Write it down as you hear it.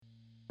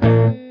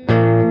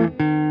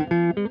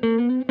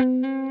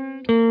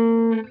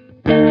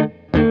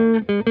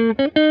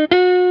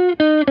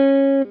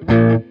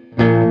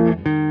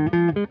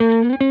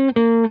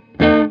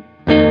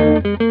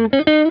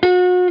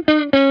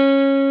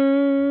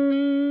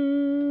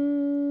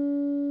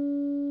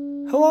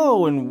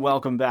Hello and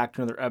welcome back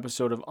to another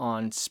episode of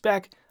On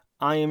Spec.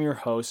 I am your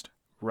host,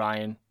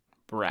 Ryan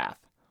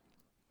Brath.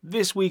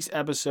 This week's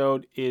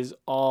episode is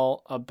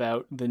all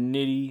about the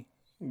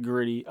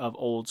nitty-gritty of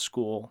old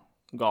school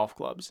golf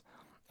clubs.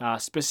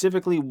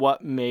 Specifically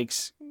what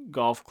makes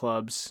golf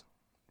clubs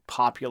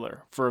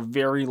popular for a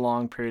very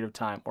long period of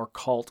time, or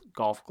cult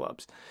golf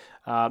clubs.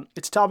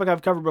 It's a topic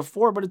I've covered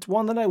before, but it's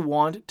one that I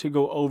want to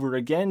go over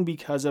again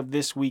because of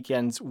this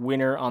weekend's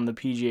winner on the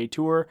PGA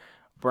Tour,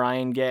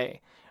 Brian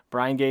Gay.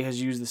 Brian Gay has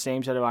used the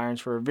same set of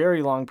irons for a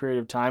very long period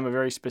of time, a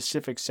very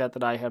specific set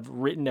that I have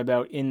written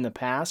about in the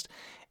past.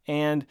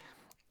 And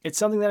it's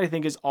something that I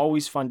think is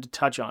always fun to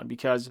touch on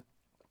because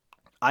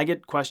I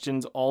get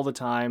questions all the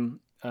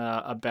time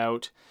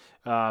about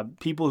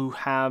people who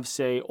have,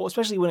 say,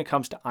 especially when it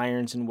comes to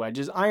irons and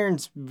wedges.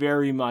 Irons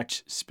very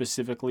much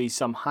specifically,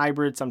 some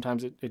hybrid,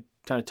 sometimes it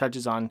kind of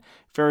touches on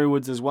fairway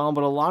woods as well.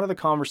 But a lot of the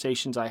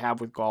conversations I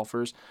have with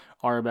golfers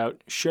are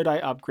about, should I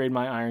upgrade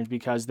my irons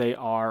because they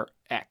are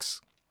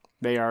X?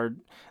 They're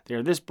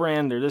this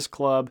brand, they're this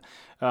club.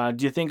 Do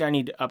you think I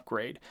need to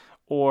upgrade?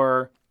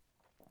 Or,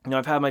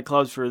 I've had my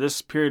clubs for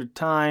this period of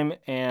time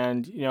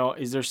and,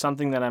 is there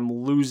something that I'm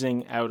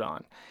losing out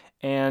on?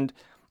 And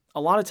a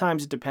lot of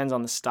times it depends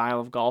on the style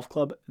of golf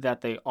club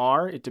that they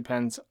are. It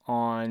depends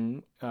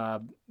on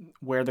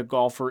where the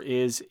golfer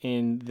is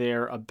in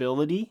their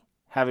ability.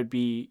 Have it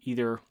be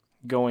either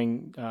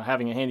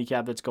having a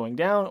handicap that's going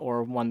down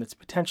or one that's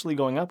potentially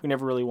going up. We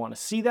never really want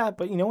to see that,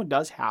 but it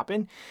does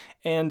happen.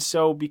 And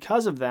so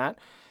because of that,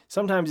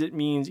 sometimes it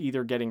means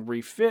either getting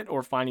refit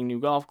or finding new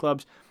golf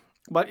clubs.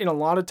 But in a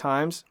lot of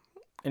times,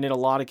 and in a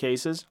lot of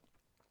cases,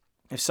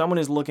 if someone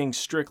is looking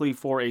strictly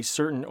for a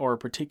certain or a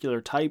particular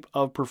type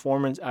of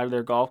performance out of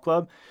their golf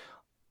club,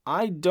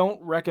 I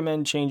don't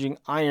recommend changing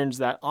irons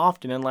that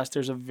often unless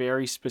there's a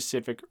very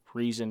specific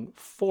reason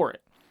for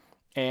it.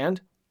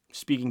 And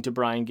speaking to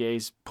Brian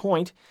Gay's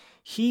point,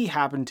 he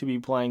happened to be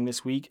playing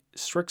this week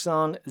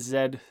Srixon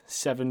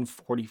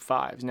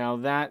Z745s. Now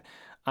that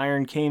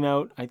iron came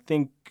out, I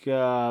think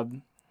we're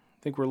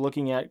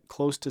looking at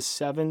close to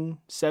seven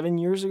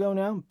years ago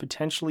now,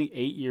 potentially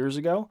 8 years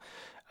ago.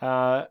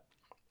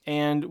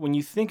 And when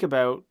you think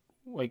about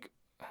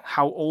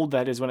how old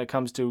that is when it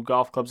comes to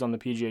golf clubs on the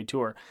PGA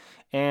Tour,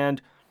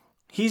 and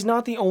he's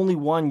not the only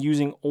one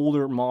using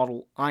older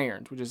model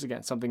irons, which is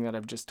again something that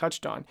I've just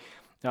touched on.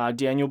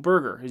 Daniel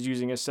Berger is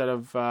using a set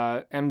of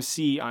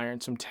MC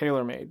irons from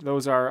TaylorMade.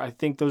 I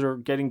think those are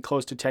getting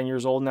close to 10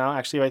 years old now.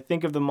 Actually, if I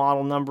think of the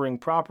model numbering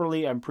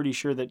properly, I'm pretty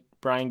sure that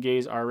Brian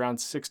Gay's are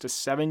around 6 to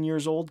 7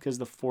 years old because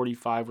the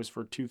 45 was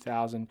for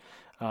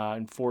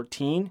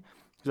 2014.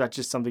 So that's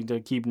just something to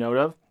keep note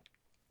of.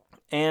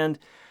 And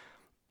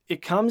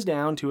it comes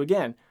down to,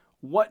 again,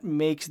 what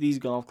makes these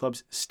golf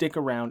clubs stick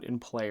around in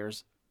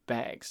players'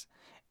 bags.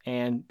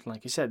 And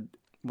like I said,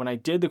 when I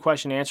did the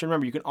question and answer,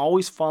 remember, you can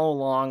always follow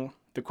along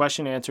the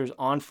question and answers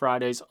on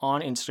Fridays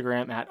on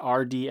Instagram at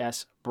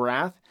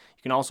RDSBrath.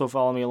 You can also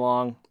follow me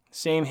along,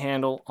 same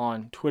handle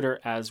on Twitter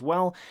as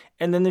well.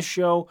 And then the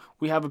show,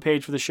 we have a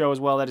page for the show as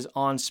well that is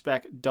On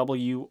Spec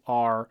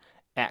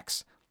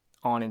WRX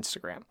on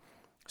Instagram.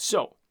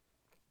 So,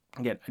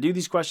 again, I do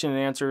these question and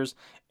answers,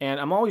 and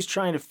I'm always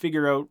trying to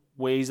figure out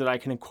ways that I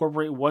can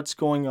incorporate what's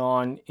going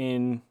on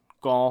in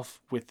golf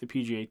with the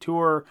PGA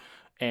Tour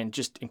and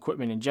just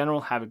equipment in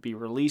general, have it be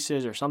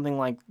releases or something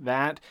like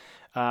that,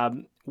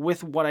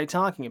 with what I'm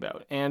talking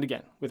about. And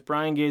again, with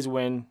Brian Gay's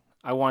win,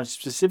 I want to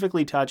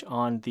specifically touch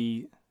on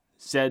the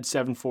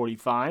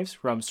Z745s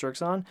from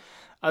Srixon,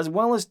 as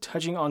well as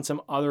touching on some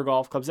other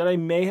golf clubs that I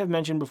may have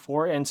mentioned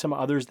before and some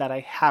others that I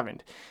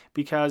haven't,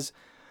 because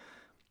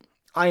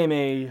I am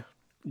a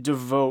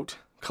devout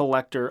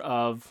collector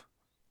of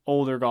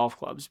older golf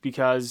clubs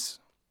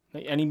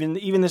and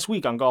even this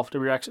week on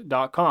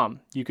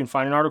golfwx.com, you can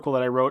find an article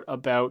that I wrote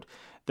about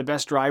the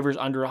best drivers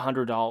under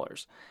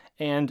 $100.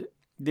 And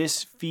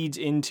this feeds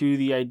into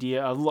the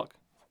idea of, look,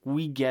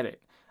 we get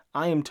it.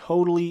 I am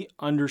totally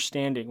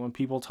understanding when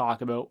people talk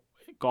about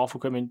golf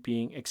equipment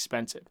being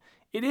expensive.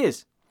 It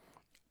is.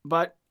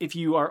 But if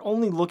you are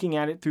only looking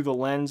at it through the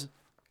lens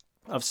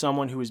of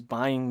someone who is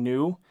buying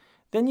new,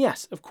 then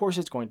yes, of course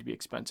it's going to be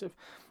expensive.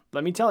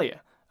 Let me tell you,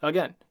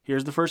 again,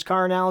 here's the first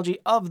car analogy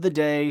of the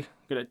day. I'm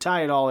going to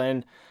tie it all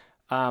in.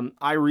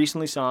 I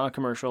recently saw a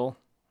commercial,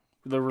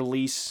 the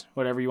release,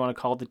 whatever you want to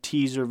call it, the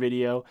teaser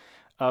video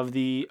of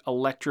the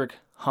electric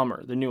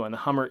Hummer, the new one, the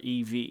Hummer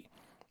EV.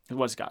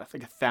 What's it got?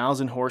 Like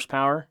 1,000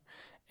 horsepower,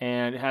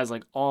 and it has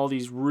like all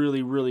these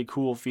really, really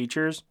cool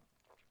features.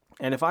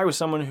 And if I was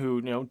someone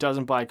who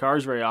doesn't buy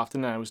cars very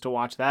often, and I was to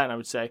watch that, and I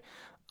would say,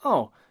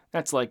 oh,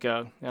 that's like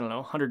a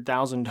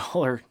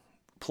 $100,000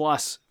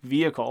 plus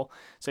vehicle.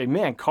 Say,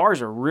 man,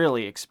 cars are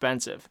really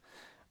expensive.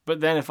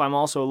 But then if I'm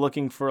also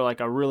looking for like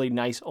a really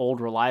nice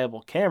old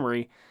reliable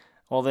Camry,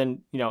 well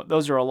then,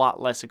 those are a lot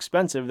less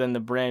expensive than the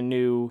brand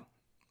new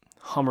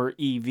Hummer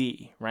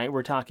EV, right?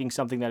 We're talking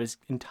something that is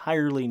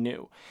entirely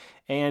new.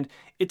 And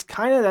it's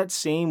kind of that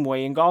same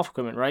way in golf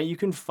equipment, right? You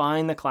can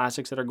find the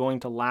classics that are going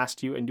to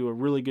last you and do a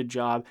really good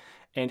job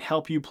and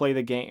help you play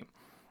the game.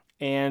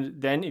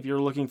 And then if you're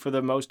looking for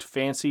the most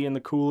fancy and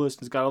the coolest,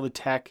 it's got all the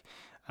tech,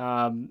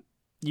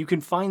 you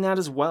can find that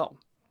as well.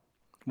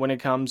 When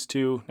it comes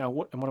to, now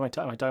what am I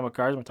talking? Am I talking about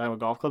cars? Am I talking about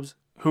golf clubs?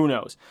 Who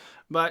knows?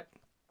 But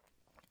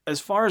as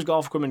far as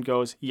golf equipment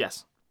goes,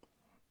 yes,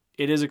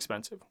 it is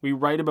expensive. We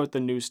write about the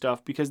new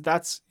stuff because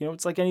that's,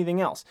 it's like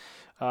anything else.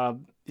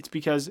 It's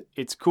because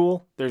it's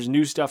cool. There's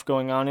new stuff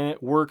going on in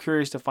it. We're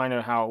curious to find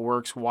out how it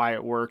works, why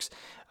it works,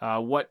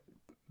 what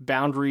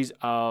boundaries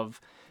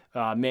of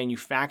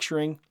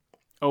manufacturing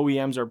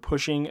OEMs are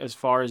pushing as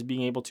far as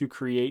being able to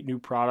create new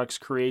products,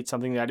 create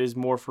something that is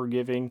more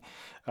forgiving.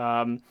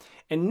 And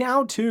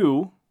now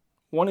too,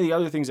 one of the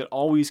other things that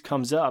always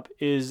comes up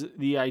is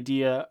the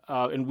idea,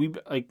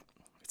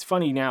 it's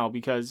funny now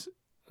because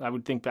I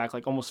would think back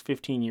like almost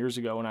 15 years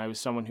ago when I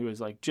was someone who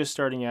was like just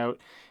starting out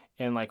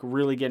and like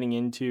really getting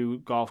into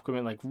golf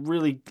equipment, like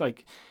really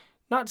like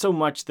not so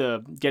much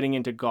the getting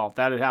into golf.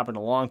 That had happened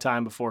a long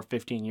time before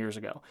 15 years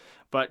ago.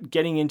 But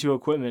getting into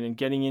equipment and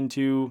getting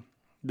into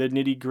the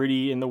nitty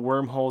gritty and the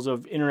wormholes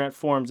of internet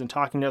forums and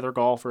talking to other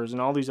golfers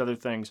and all these other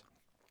things.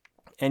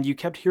 And you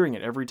kept hearing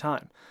it every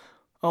time.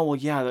 Oh, well,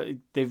 yeah,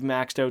 they've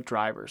maxed out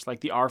drivers.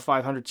 Like the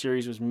R500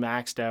 series was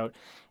maxed out,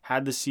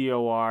 had the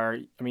COR.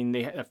 I mean,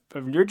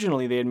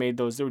 originally they had made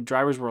those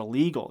drivers were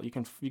illegal. You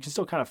can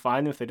still kind of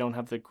find them if they don't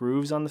have the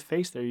grooves on the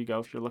face. There you go,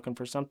 if you're looking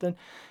for something.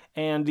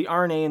 And the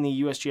R&A and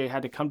the USGA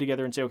had to come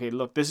together and say, okay,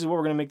 look, this is what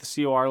we're going to make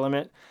the COR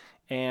limit,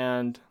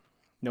 and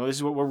this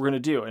is what we're going to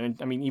do.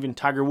 And I mean, even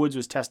Tiger Woods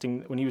was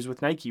testing when he was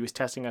with Nike. He was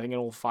testing, I think, an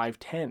old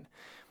 510.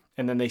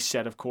 And then they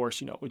said, of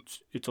course,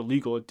 it's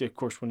illegal. Of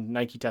course, when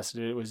Nike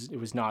tested it, it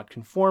was not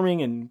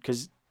conforming. And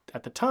because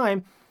at the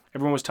time,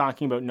 everyone was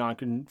talking about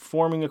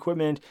non-conforming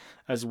equipment,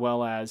 as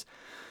well as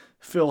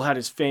Phil had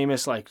his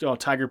famous,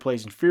 Tiger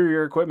plays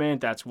inferior equipment.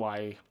 That's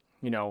why,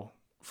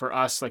 for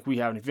us, we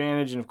have an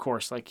advantage. And of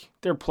course,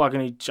 they're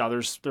plugging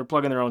they're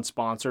plugging their own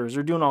sponsors.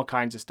 They're doing all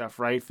kinds of stuff,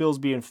 right? Phil's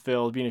being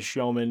Phil, being a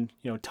showman,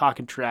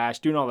 talking trash,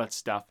 doing all that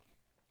stuff.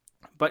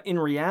 But in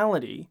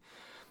reality,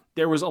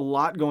 there was a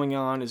lot going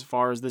on as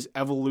far as this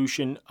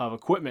evolution of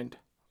equipment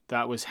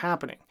that was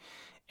happening.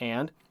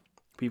 And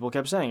people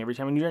kept saying every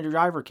time a new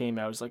driver came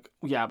out, it's like,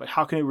 yeah, but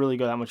how can it really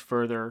go that much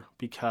further?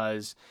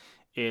 Because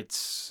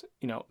it's,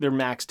 they're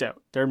maxed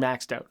out. They're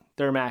maxed out.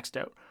 They're maxed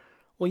out.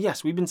 Well,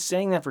 yes, we've been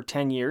saying that for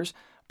 10 years,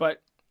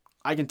 but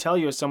I can tell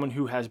you as someone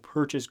who has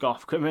purchased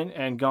golf equipment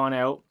and gone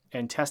out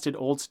and tested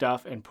old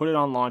stuff and put it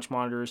on launch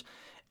monitors,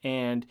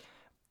 and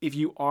if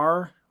you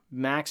are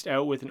maxed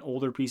out with an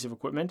older piece of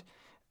equipment,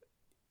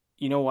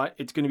 you know what?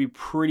 It's going to be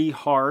pretty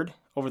hard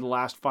over the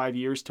last 5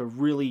 years to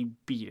really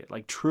beat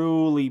it,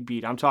 truly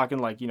beat it. I'm talking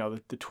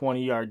the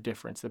 20-yard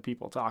difference that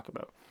people talk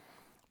about.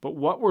 But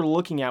what we're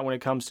looking at when it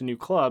comes to new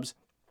clubs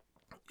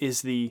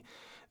is the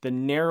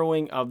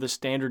narrowing of the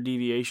standard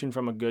deviation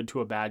from a good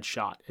to a bad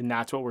shot. And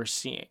that's what we're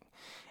seeing.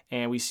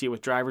 And we see it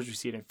with drivers, we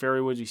see it in fairway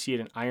woods, we see it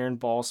in iron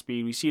ball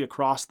speed, we see it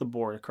across the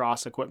board,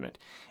 across equipment.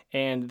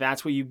 And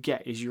that's what you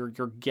get, is you're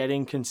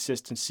getting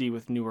consistency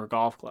with newer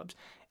golf clubs.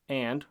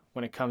 And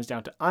when it comes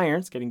down to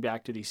irons, getting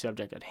back to the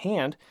subject at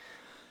hand,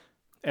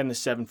 and the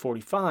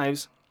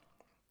 745s,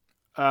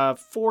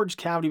 forged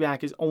cavity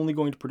back is only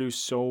going to produce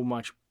so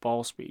much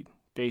ball speed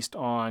based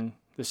on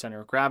the center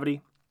of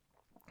gravity,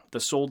 the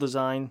sole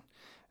design,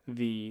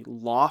 the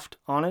loft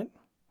on it,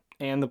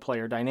 and the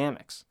player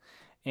dynamics.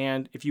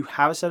 And if you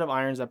have a set of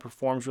irons that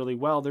performs really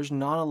well, there's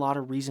not a lot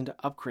of reason to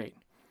upgrade.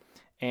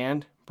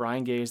 And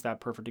Brian Gay is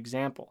that perfect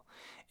example.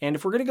 And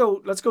if we're going to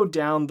go, let's go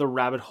down the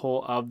rabbit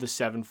hole of the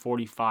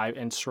 745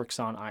 and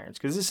Srixon irons,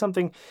 because this is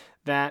something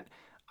that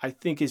I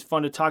think is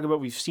fun to talk about.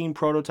 We've seen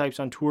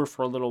prototypes on tour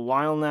for a little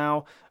while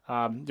now.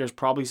 There's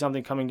probably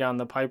something coming down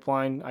the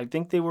pipeline. I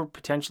think they were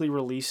potentially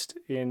released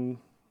in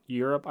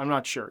Europe. I'm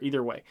not sure,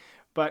 either way.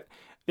 But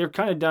they've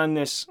kind of done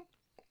this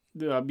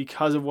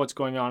because of what's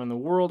going on in the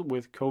world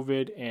with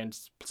COVID and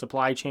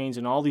supply chains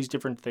and all these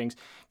different things.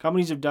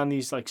 Companies have done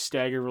these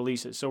staggered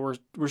releases. So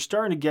we're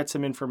starting to get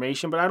some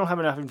information, but I don't have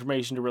enough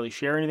information to really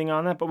share anything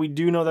on that. But we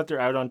do know that they're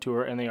out on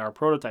tour and they are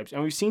prototypes.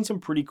 And we've seen some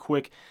pretty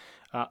quick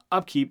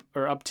upkeep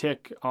or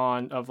uptick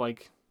of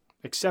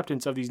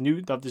acceptance of this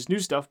new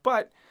stuff.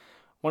 But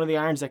one of the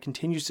irons that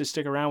continues to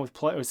stick around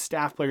with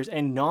staff players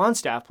and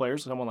non-staff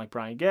players, someone like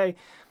Brian Gay,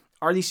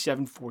 are these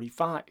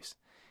 745s.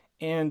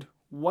 And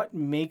what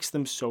makes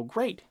them so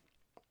great?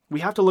 We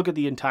have to look at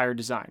the entire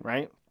design,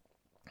 right?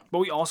 But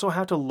we also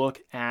have to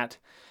look at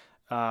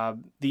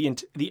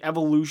the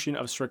evolution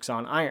of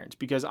Srixon irons,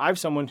 because I'm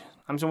someone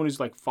who's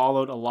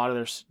followed a lot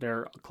of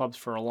their clubs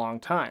for a long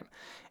time.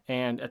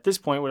 And at this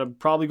point, what I'm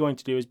probably going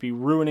to do is be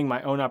ruining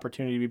my own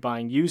opportunity to be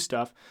buying used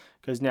stuff,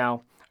 because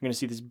now I'm going to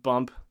see this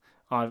bump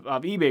of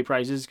eBay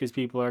prices because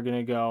people are going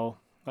to go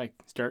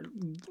start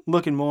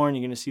looking more, and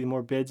you're going to see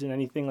more bids and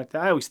anything like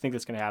that. I always think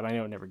that's going to happen. I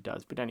know it never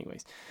does, but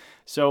anyways.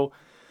 So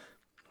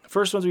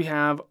first ones we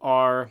have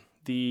are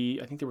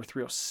I think they were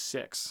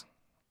 306.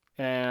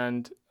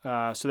 And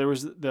so there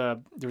was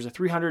a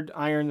 300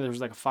 iron, there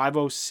was a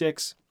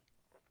 506.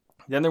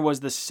 Then there was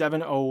the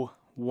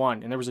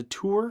 701, and there was a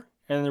tour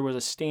and there was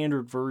a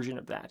standard version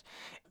of that.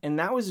 And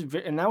that was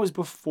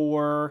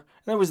before,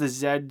 and that was the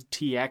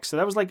ZTX. So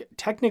that was like,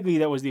 technically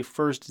that was the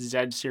first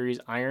Z series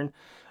iron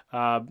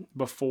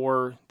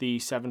before the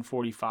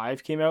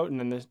 745 came out, and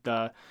then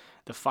the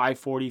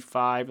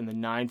 545 and the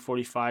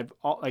 945,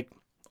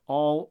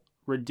 all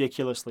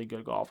ridiculously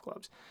good golf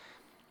clubs.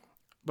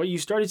 But you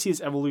started to see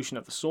this evolution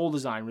of the sole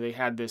design where they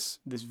had this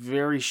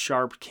very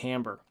sharp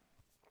camber.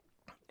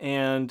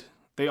 And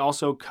they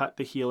also cut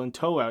the heel and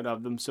toe out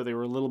of them so they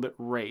were a little bit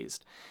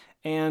raised.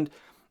 And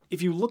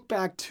if you look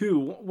back to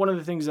one of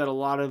the things that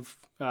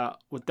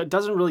that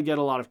doesn't really get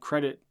a lot of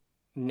credit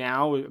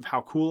now of how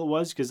cool it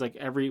was, because like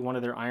every one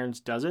of their irons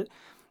does it,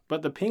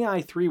 but the Ping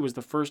i3 was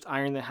the first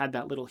iron that had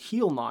that little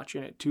heel notch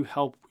in it to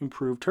help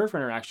improve turf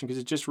interaction,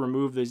 because it just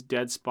removed this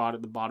dead spot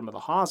at the bottom of the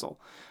hosel.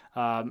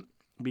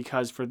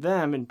 Because for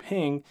them in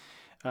Ping,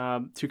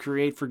 to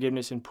create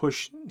forgiveness and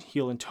push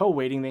heel and toe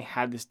weighting, they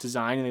had this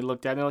design, and they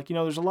looked at it and they're like,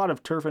 there's a lot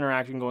of turf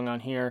interaction going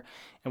on here,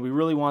 and we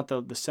really want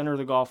the center of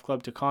the golf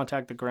club to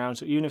contact the ground.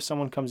 So even if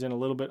someone comes in a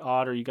little bit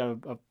odd, or you got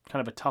a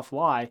kind of a tough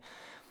lie,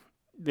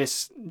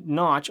 this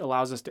notch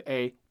allows us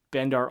to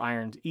bend our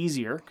irons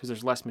easier because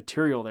there's less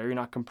material there. You're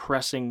not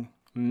compressing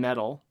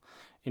metal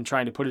and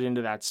trying to put it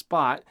into that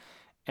spot.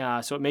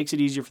 So it makes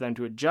it easier for them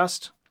to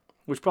adjust,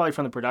 which probably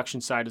from the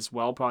production side as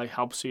well probably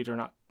helps so you're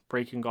not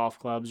breaking golf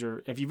clubs.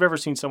 Or if you've ever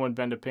seen someone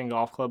bend a Ping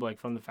golf club like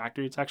from the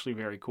factory, it's actually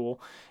very cool.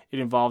 It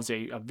involves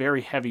a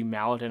very heavy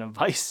mallet and a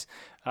vise,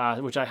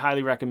 which I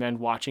highly recommend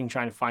watching,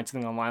 trying to find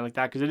something online like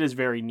that, because it is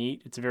very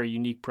neat. It's a very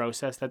unique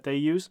process that they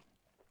use.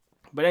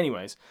 But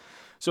anyways,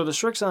 so the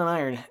Srixon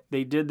iron,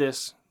 they did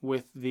this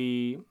with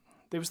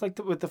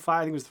with the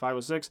 5, I think it was the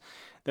 506,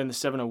 then the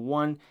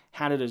 701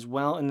 had it as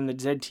well, and then the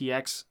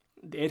ZTX,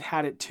 it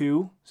had it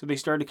too, so they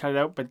started to cut it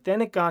out, but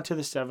then it got to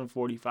the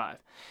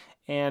 745,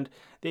 and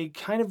they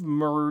kind of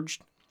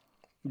merged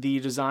the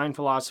design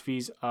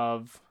philosophies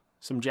of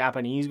some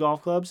Japanese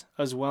golf clubs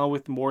as well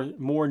with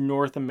more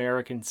North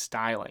American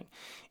styling.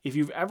 If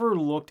you've ever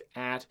looked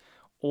at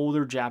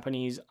older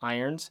Japanese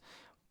irons,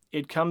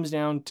 it comes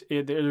down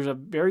to, there's a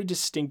very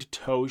distinct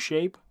toe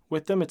shape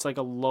with them. It's like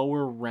a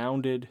lower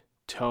rounded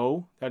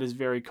toe that is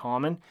very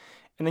common.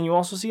 And then you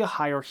also see a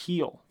higher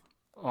heel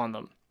on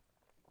them.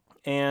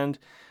 And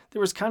there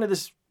was kind of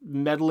this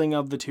meddling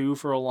of the two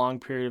for a long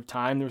period of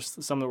time. There's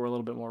some that were a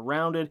little bit more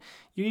rounded.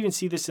 You even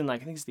see this in I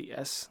think it's the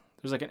S.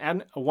 There's like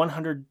a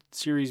 100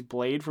 series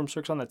blade from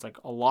Srixon that's like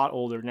a lot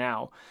older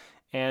now.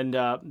 And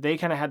they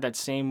kind of had that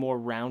same more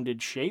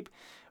rounded shape.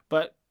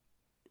 But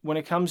when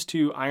it comes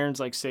to irons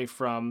like say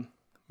from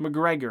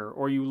McGregor,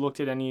 or you looked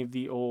at some of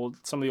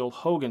the old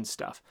Hogan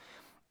stuff,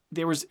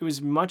 it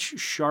was much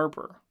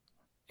sharper.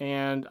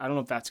 And I don't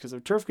know if that's because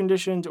of turf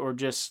conditions or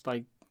just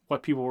like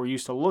what people were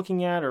used to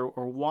looking at, or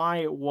why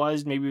it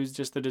was. Maybe it was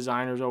just the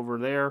designers over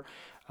there,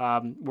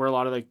 where a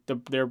lot of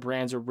their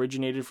brands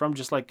originated from,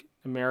 just like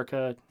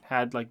America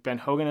had like Ben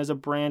Hogan as a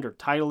brand, or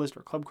Titleist,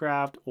 or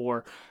Clubcraft,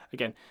 or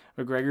again,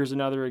 McGregor's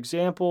another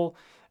example.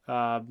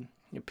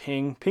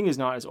 Ping is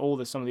not as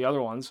old as some of the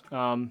other ones,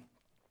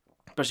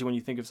 especially when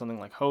you think of something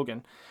like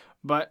Hogan.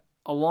 But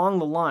along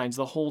the lines,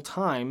 the whole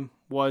time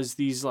was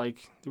there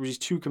were these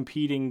two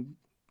competing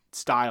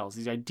styles,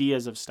 these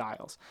ideas of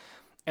styles.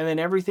 And then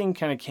everything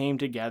kind of came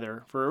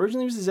together. For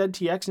originally it was the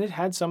ZTX, and it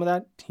had some of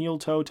that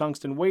heel-toe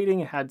tungsten weighting.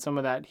 It had some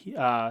of that,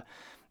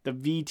 the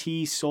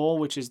VT sole,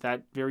 which is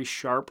that very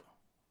sharp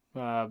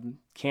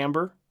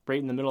camber right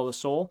in the middle of the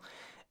sole.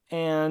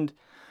 And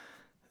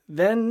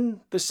then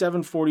the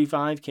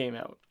 745 came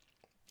out.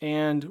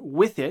 And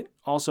with it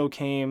also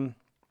came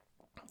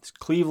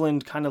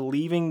Cleveland kind of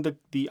leaving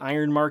the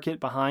iron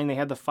market behind. They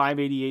had the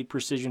 588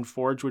 Precision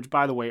Forge, which,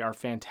 by the way, are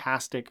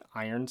fantastic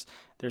irons.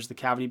 There's the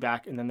cavity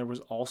back, and then there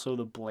was also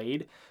the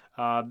blade.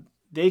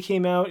 They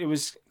came out.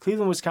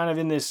 Cleveland was kind of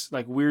in this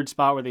like weird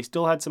spot where they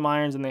still had some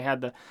irons, and they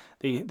had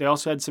they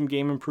also had some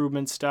game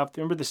improvement stuff.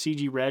 Remember the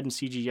CG Red and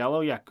CG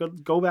Yellow? Yeah,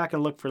 go back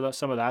and look for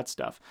some of that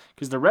stuff,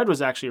 because the red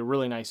was actually a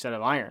really nice set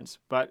of irons.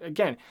 But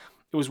again,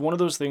 it was one of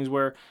those things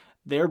where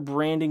their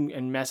branding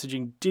and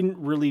messaging didn't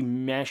really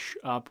mesh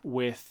up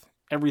with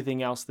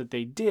everything else that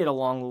they did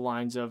along the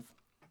lines of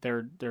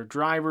their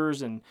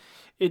drivers, and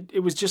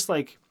it was just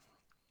like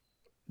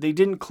they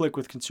didn't click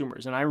with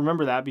consumers. And I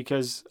remember that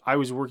because I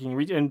was working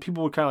and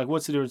people were kind of like,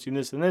 what's the difference between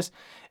this and this?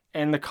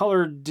 And the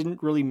color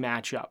didn't really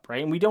match up,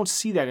 right? And we don't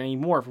see that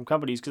anymore from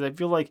companies, because I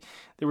feel like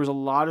there was a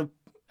lot of,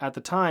 at the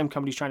time,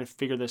 companies trying to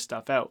figure this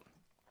stuff out.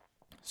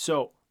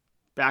 So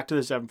back to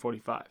the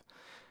 745.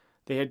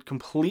 They had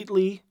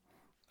completely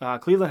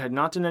Cleveland had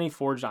not done any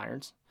forged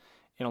irons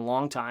in a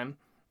long time.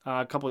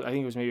 I think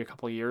it was maybe a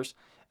couple of years.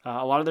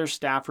 A lot of their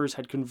staffers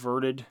had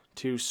converted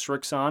to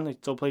Srixon. They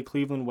still play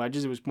Cleveland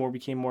wedges. It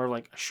became more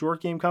like a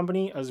short game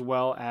company, as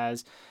well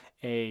as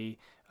a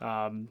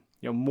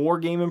more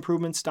game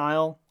improvement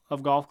style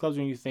of golf clubs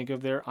when you think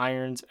of their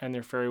irons and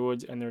their fairway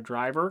and their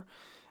driver,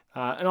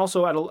 and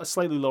also at a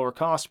slightly lower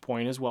cost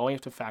point as well. You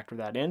have to factor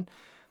that in.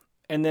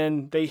 And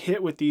then they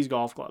hit with these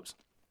golf clubs.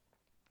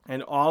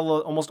 And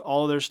almost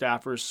all of their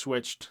staffers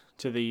switched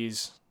to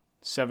these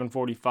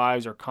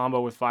 745s or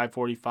combo with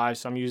 545.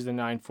 Some use the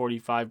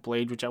 945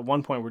 blade, which at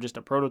one point were just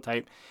a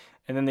prototype,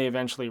 and then they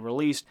eventually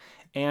released.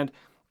 And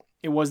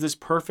it was this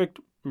perfect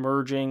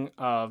merging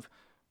of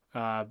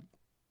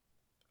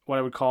what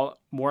I would call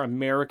more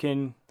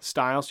American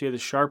style. So you had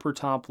the sharper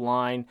top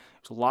line.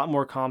 It was a lot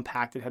more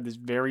compact. It had this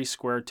very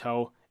square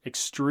toe,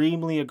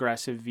 extremely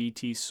aggressive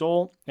VT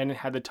sole, and it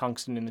had the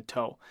tungsten in the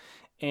toe.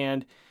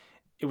 And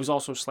it was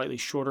also slightly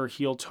shorter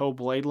heel toe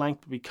blade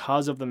length, but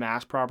because of the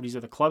mass properties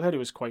of the club head, it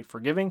was quite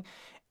forgiving.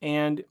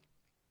 And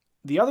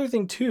the other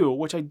thing too,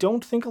 which I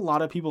don't think a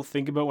lot of people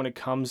think about when it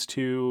comes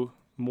to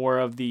more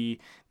of the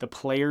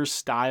player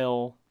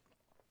style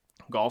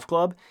golf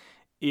club,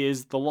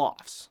 is the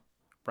lofts,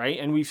 right?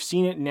 And we've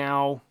seen it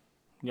now,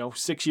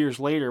 6 years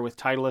later with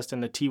Titleist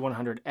and the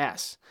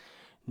T100S.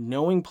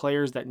 Knowing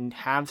players that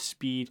have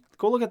speed,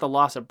 go look at the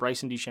lofts of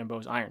Bryson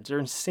DeChambeau's irons. They're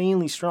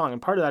insanely strong,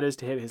 and part of that is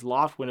to hit his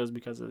loft windows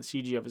because of the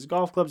CG of his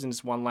golf clubs and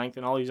his one length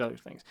and all these other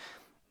things.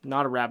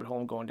 Not a rabbit hole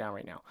I'm going down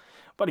right now.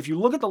 But if you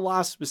look at the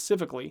lofts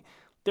specifically,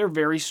 they're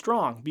very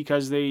strong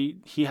because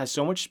he has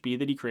so much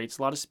speed that he creates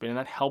a lot of spin, and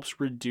that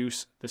helps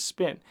reduce the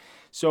spin.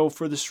 So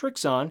for the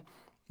Srixon,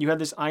 you had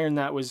this iron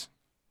that was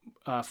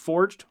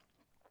forged,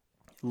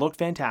 looked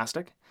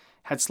fantastic,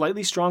 had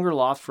slightly stronger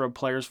loft for a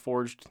player's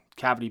forged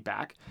cavity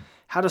back,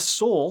 had a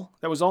sole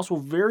that was also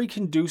very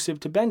conducive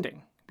to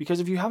bending. Because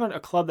if you have a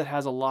club that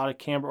has a lot of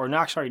camber, or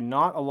not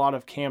a lot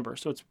of camber,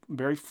 so it's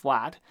very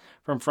flat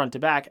from front to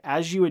back,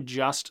 as you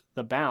adjust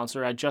the bounce,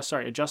 or adjust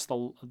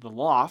the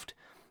loft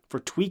for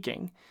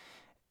tweaking,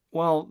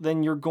 well,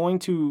 then you're going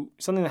to,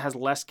 something that has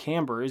less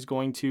camber is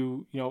going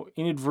to,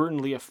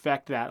 inadvertently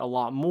affect that a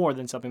lot more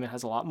than something that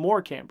has a lot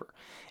more camber.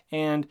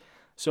 And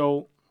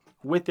so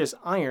with this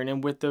iron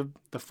and with the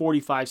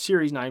 45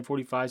 series,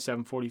 945,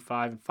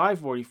 745, and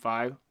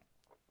 545,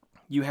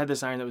 you had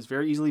this iron that was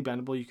very easily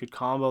bendable. You could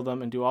combo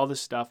them and do all this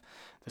stuff.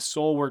 The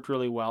sole worked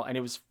really well, and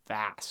it was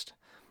fast.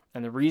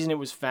 And the reason it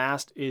was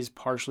fast is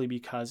partially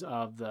because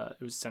of it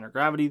was center of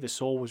gravity. The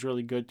sole was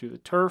really good through the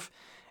turf,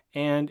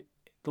 and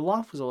the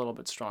loft was a little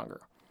bit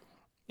stronger.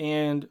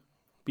 And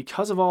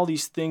because of all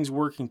these things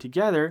working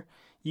together,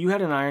 you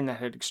had an iron that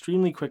had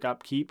extremely quick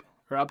upkeep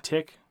or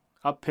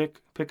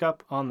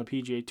pickup on the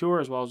PGA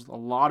Tour, as well as a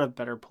lot of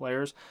better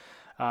players.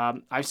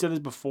 I've said this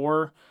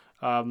before.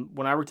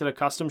 When I worked at a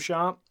custom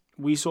shop,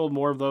 we sold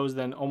more of those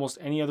than almost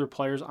any other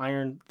player's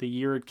iron the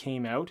year it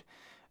came out,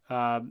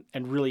 and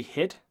really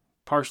hit.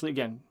 Partially,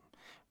 again,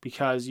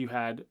 because you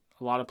had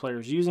a lot of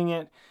players using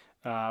it.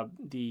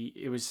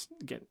 Srixon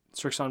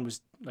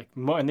was like,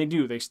 and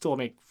they still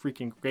make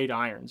freaking great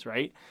irons,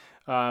 right?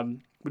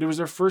 But it was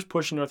their first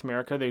push in North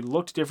America. They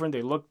looked different.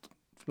 They looked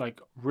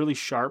like really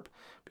sharp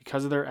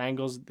because of their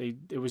angles.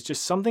 It was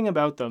just something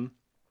about them.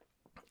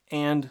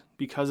 And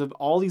because of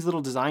all these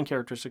little design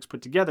characteristics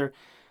put together,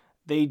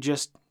 they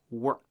just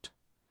worked.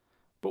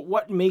 But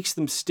what makes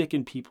them stick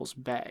in people's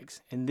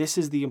bags? And this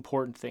is the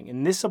important thing.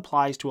 And this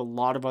applies to a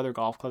lot of other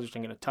golf clubs, which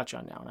I'm going to touch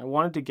on now. And I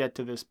wanted to get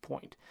to this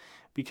point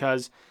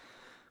because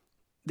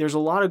there's a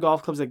lot of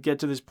golf clubs that get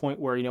to this point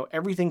where,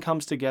 everything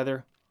comes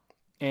together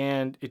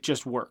and it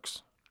just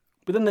works.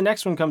 But then the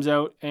next one comes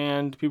out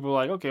and people are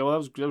like, okay,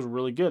 well, that was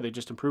really good. They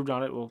just improved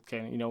on it. Well,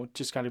 okay, it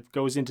just kind of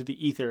goes into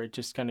the ether.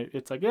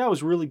 It's like, yeah, it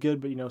was really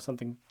good, but,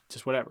 something,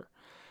 just whatever.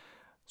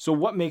 So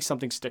what makes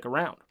something stick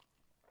around?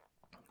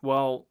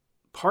 Well,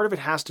 part of it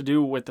has to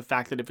do with the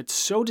fact that if it's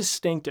so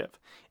distinctive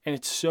and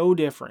it's so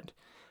different,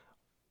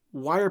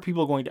 why are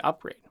people going to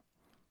upgrade?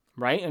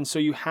 Right? And so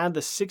you had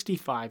the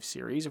 65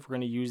 series, if we're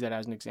going to use that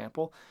as an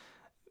example.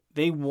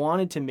 They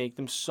wanted to make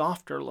them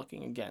softer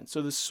looking again.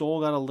 So the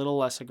sole got a little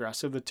less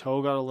aggressive. The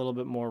toe got a little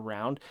bit more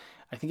round.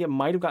 I think it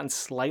might have gotten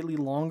slightly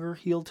longer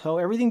heel toe.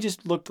 Everything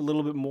just looked a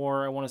little bit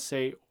more, I want to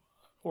say,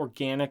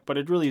 organic, but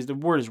it really is, the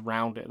word is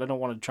rounded. I don't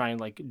want to try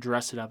and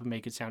dress it up and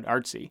make it sound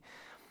artsy.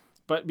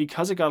 But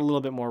because it got a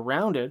little bit more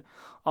rounded,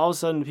 all of a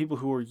sudden the people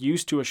who were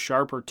used to a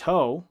sharper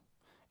toe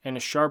and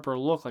a sharper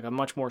look, like a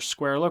much more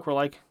square look, were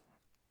like,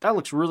 that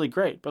looks really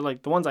great,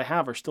 but the ones I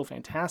have are still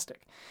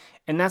fantastic.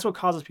 And that's what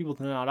causes people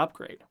to not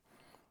upgrade.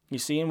 You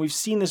see, and we've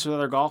seen this with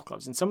other golf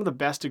clubs. And some of the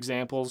best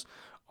examples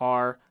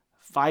are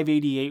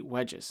 588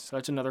 wedges. So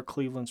that's another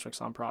Cleveland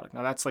Srixon product.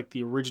 Now that's like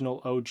the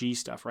original OG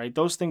stuff, right?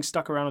 Those things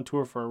stuck around on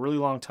tour for a really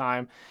long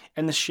time.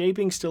 And the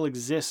shaping still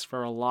exists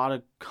for a lot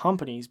of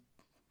companies,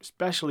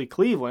 especially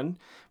Cleveland,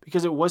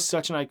 because it was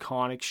such an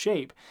iconic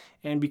shape.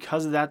 And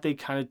because of that, they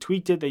kind of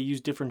tweaked it. They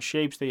used different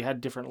shapes. They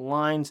had different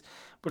lines.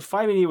 But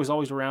 588 was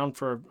always around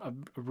for a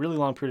really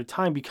long period of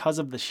time because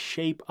of the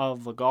shape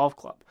of the golf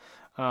club.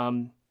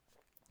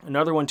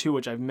 Another one too,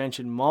 which I've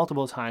mentioned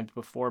multiple times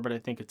before, but I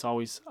think it's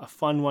always a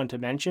fun one to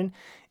mention,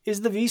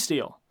 is the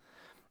V-Steel.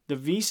 The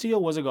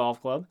V-Steel was a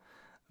golf club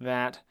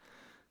that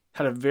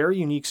had a very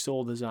unique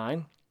sole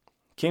design,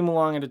 came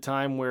along at a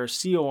time where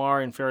COR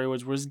and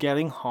fairways was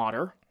getting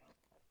hotter,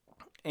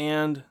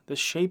 and the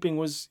shaping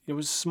was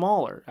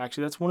smaller.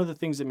 Actually, that's one of the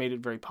things that made it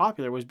very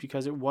popular, was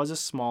because it was a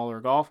smaller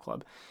golf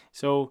club.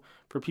 So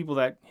for people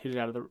that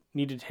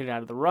needed to hit it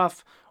out of the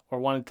rough, or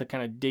wanted to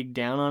kind of dig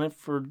down on it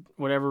for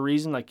whatever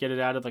reason, like get it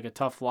out of like a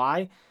tough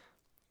lie,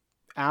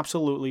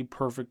 absolutely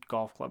perfect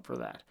golf club for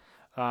that.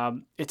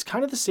 It's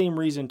kind of the same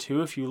reason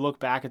too, if you look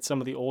back at some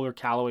of the older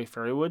Callaway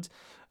Fairwaywoods,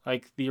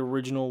 like the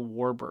original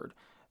Warbird.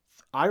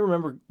 I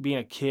remember being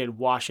a kid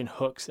washing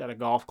hooks at a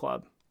golf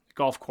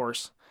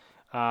course,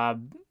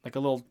 like a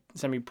little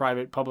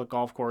semi-private public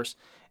golf course,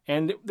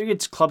 and they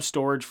get club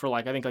storage for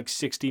I think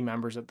 60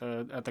 members at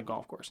the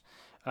golf course,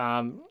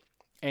 and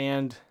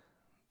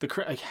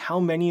how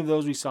many of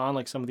those we saw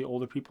in some of the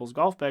older people's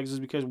golf bags is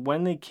because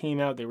when they came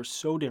out, they were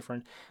so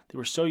different, they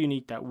were so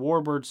unique. That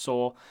Warbird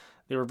sole,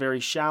 they were very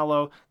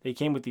shallow. They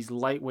came with these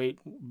lightweight,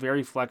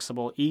 very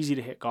flexible, easy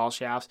to hit golf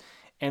shafts,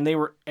 and they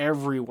were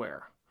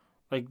everywhere.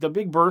 Like the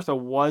Big Bertha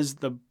was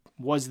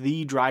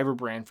the driver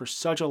brand for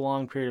such a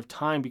long period of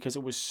time because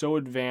it was so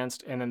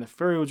advanced, and then the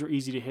fairways were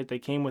easy to hit. They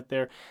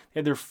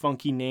had their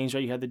funky names,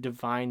 right? You had the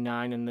Divine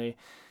 9 and the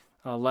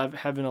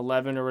Heaven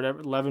 11 or whatever,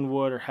 11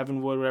 Wood or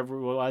Heaven Wood, whatever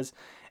it was.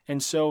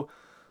 And so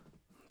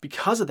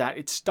because of that,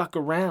 it stuck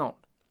around.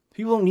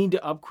 People don't need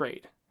to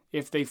upgrade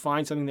if they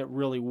find something that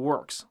really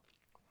works,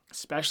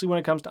 especially when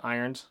it comes to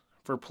irons.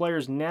 For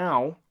players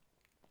now,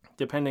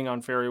 depending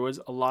on fairways,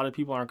 a lot of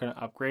people aren't going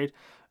to upgrade.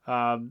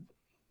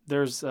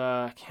 There's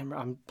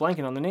I'm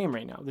blanking on the name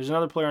right now. There's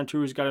another player on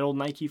tour who's got an old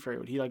Nike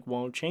fairway. He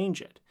won't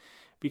change it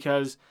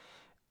because,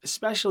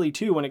 especially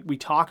too, when we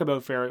talk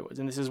about fairways,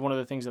 and this is one of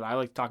the things that I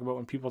like to talk about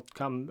when people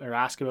come or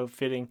ask about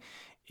fitting,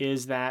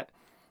 is that,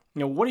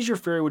 what is your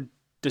fairway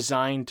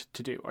designed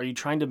to do? Are you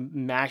trying to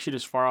mash it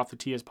as far off the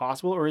tee as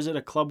possible, or is it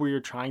a club where you're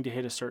trying to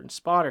hit a certain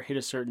spot or hit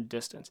a certain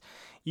distance?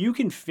 You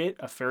can fit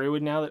a fairway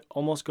now that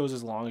almost goes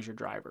as long as your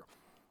driver.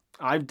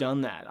 I've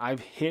done that.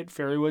 I've hit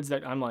fairway woods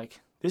that I'm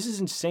like, this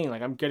is insane.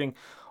 I'm getting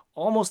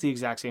almost the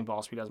exact same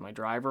ball speed as my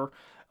driver.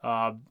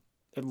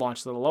 It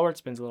launched a little lower, it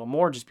spins a little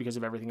more just because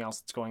of everything else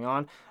that's going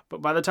on.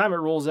 But by the time it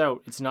rolls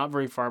out, it's not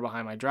very far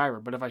behind my driver.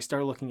 But if I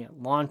start looking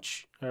at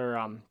launch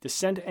or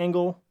descent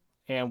angle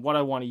and what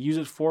I want to use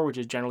it for, which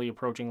is generally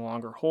approaching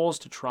longer holes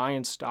to try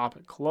and stop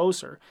it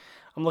closer,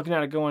 I'm looking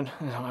at it going,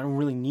 I don't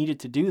really need it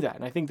to do that.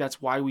 And I think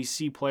that's why we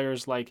see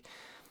players like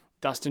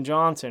Dustin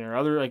Johnson or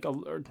other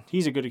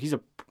he's a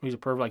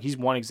perfect, he's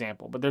one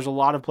example, but there's a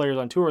lot of players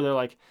on tour. They're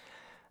like,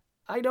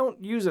 I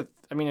don't use a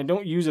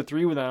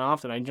 3-wood that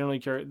often. I generally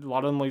carry, a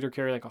lot of them either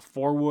carry a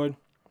 4-wood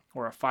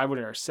or a 5-wood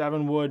or a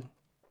 7-wood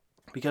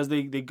because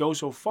they go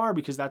so far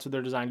because that's what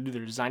they're designed to do.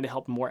 They're designed to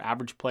help more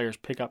average players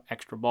pick up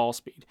extra ball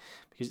speed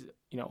because,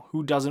 who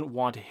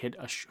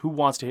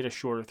wants to hit a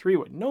shorter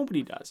 3-wood?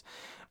 Nobody does.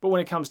 But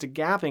when it comes to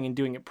gapping and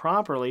doing it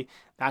properly,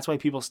 that's why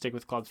people stick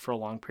with clubs for a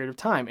long period of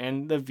time.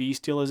 And the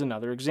V-Steel is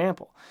another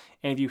example.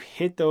 And if you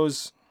hit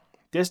those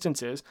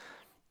distances,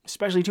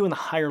 especially too in the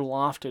higher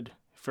lofted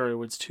fairway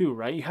woods too,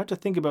 right? You have to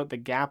think about the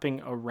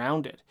gapping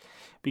around it,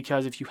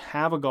 because if you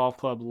have a golf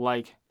club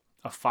like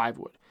a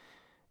 5-wood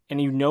and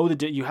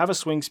that you have a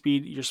swing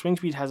speed, your swing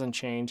speed hasn't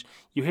changed,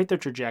 you hit the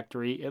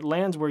trajectory, it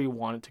lands where you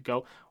want it to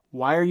go,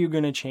 why are you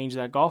going to change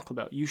that golf club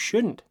out? You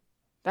shouldn't.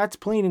 That's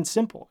plain and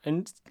simple.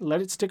 And let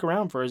it stick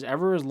around for as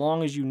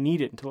long as you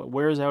need it until it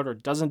wears out or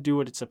doesn't do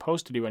what it's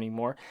supposed to do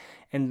anymore.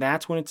 And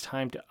that's when it's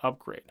time to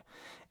upgrade.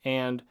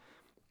 And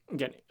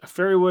again, a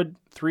fairway wood,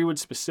 3-wood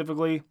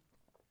specifically,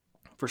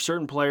 for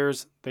certain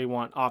players, they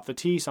want off the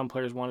tee. Some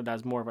players want it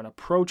as more of an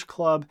approach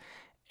club.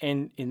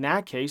 And in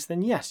that case,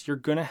 then yes, you're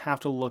going to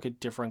have to look at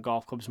different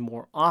golf clubs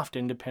more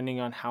often, depending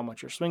on how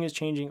much your swing is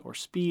changing or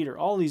speed or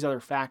all these other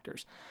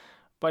factors.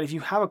 But if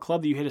you have a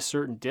club that you hit a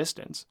certain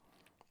distance,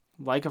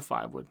 like a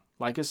 5-wood,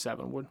 like a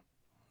 7-wood,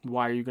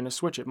 why are you going to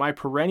switch it? My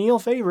perennial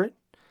favorite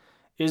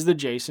is the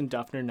Jason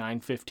Dufner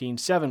 915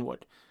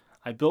 7-wood.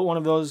 I built one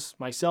of those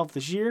myself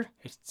this year.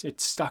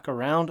 It's stuck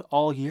around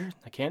all year.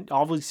 I can't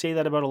obviously say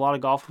that about a lot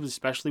of golf clubs,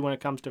 especially when it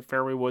comes to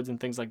fairway woods and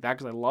things like that,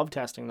 because I love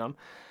testing them.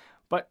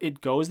 But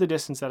it goes the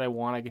distance that I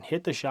want. I can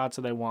hit the shots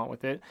that I want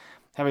with it.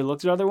 Have I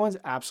looked at other ones?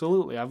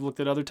 Absolutely. I've looked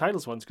at other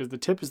Titleist ones because the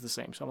tip is the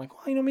same. So I'm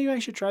like, well, maybe I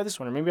should try this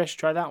one, or maybe I should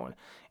try that one. I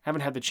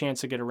haven't had the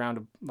chance to get around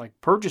to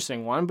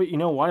purchasing one, but you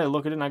know what? I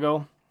look at it and I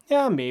go,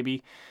 yeah,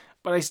 maybe.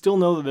 But I still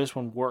know that this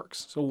one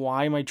works. So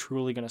why am I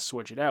truly going to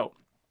switch it out?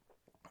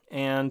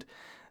 And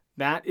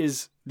that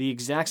is the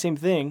exact same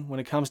thing when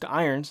it comes to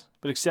irons,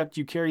 but except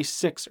you carry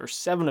 6 or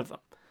 7 of them.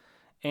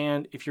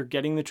 And if you're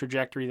getting the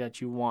trajectory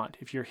that you want,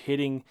 if you're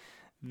hitting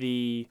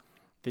the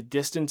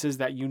distances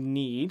that you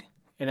need,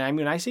 and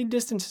when I say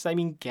distances, I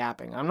mean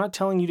gapping. I'm not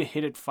telling you to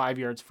hit it 5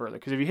 yards further,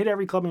 because if you hit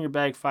every club in your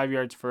bag 5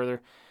 yards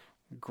further,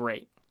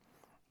 great.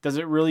 Does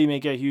it really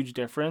make a huge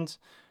difference?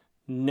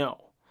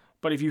 No.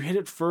 But if you hit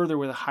it further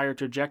with a higher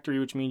trajectory,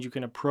 which means you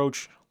can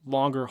approach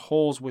longer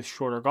holes with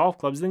shorter golf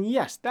clubs, then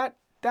yes, that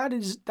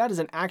is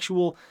an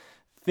actual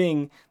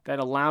thing that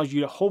allows you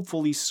to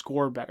hopefully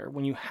score better.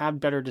 When you have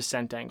better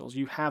descent angles,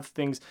 you have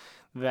things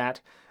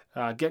that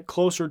get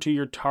closer to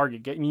your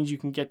target, means you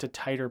can get to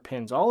tighter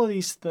pins. All of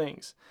these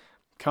things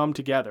come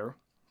together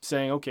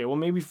saying, okay, well,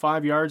 maybe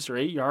 5 yards or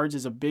 8 yards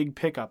is a big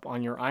pickup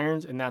on your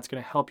irons, and that's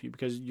going to help you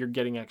because you're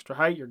getting extra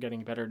height, you're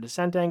getting better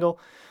descent angle,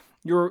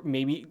 you're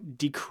maybe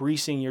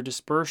decreasing your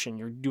dispersion.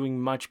 You're doing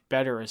much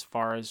better as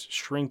far as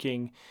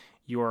shrinking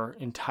your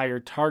entire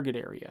target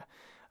area.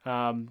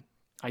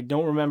 I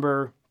don't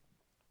remember.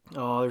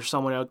 Oh, there's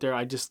someone out there.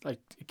 It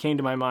came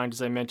to my mind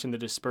as I mentioned the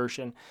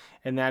dispersion,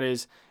 and that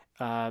is,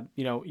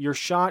 your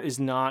shot is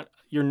not.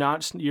 You're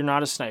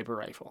not a sniper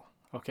rifle.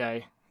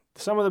 Okay,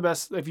 some of the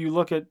best. If you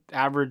look at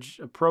average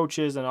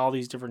approaches and all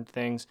these different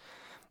things,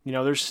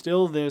 there's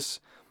still this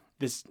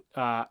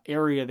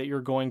area that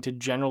you're going to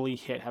generally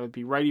hit. Have it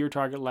be right of your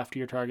target, left of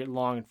your target,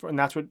 long, and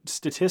that's what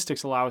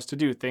statistics allow us to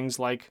do. Things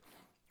like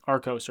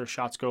Arccos or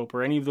ShotScope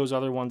or any of those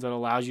other ones that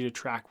allows you to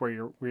track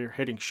where you're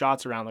hitting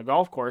shots around the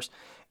golf course.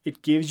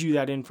 It gives you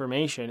that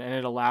information and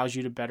it allows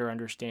you to better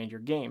understand your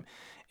game.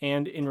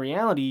 And in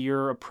reality,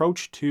 your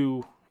approach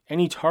to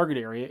any target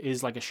area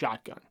is like a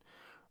shotgun,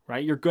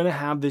 right? You're going to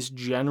have this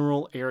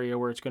general area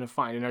where it's going to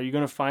find. And are you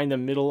going to find the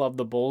middle of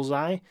the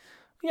bullseye?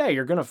 Yeah,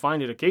 you're going to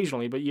find it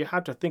occasionally, but you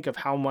have to think of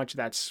how much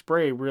that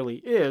spray really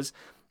is,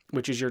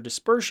 which is your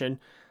dispersion,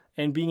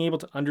 and being able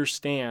to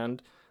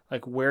understand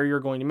like where you're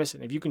going to miss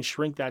it. If you can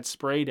shrink that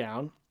spray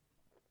down,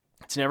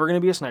 it's never going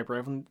to be a sniper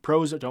rifle.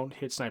 Pros don't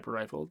hit sniper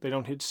rifle. They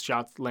don't hit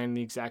shots that land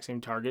the exact same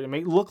target. It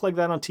may look like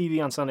that on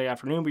TV on Sunday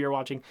afternoon, but you're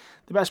watching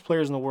the best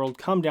players in the world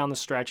come down the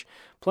stretch,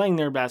 playing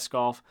their best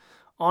golf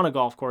on a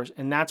golf course,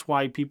 and that's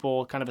why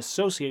people kind of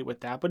associate with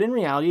that. But in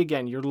reality,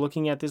 again, you're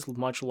looking at this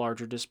much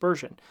larger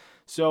dispersion.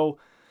 So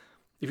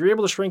if you're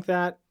able to shrink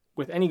that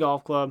with any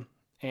golf club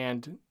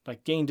and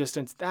like gain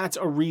distance, that's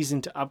a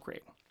reason to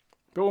upgrade.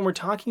 But when we're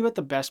talking about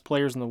the best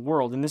players in the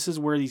world, and this is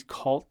where these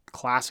cult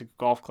classic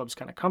golf clubs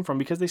kind of come from,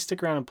 because they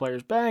stick around in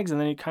players' bags,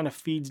 and then it kind of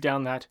feeds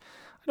down that,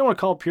 I don't want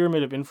to call it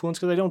pyramid of influence,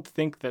 because I don't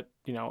think that,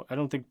 I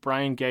don't think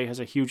Brian Gay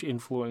has a huge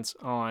influence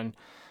on,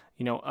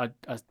 a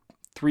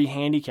 3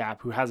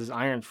 handicap who has his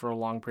irons for a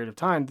long period of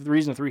time. The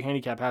reason a 3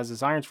 handicap has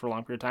his irons for a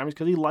long period of time is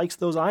because he likes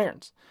those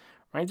irons,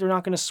 right? They're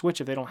not going to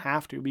switch if they don't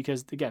have to,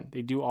 because again,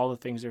 they do all the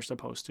things they're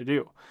supposed to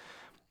do.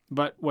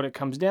 But what it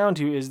comes down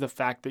to is the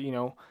fact that,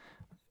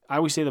 I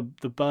always say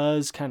the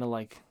buzz kind of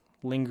like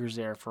lingers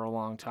there for a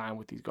long time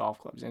with these golf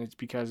clubs. And it's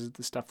because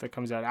the stuff that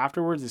comes out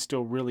afterwards is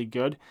still really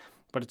good,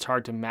 but it's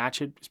hard to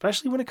match it,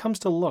 especially when it comes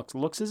to looks.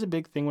 Looks is a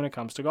big thing when it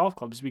comes to golf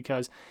clubs,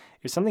 because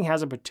if something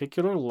has a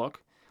particular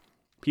look,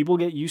 people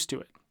get used to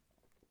it.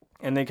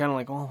 And they kind of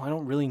like, oh, I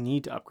don't really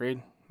need to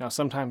upgrade. Now,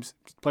 sometimes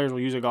players will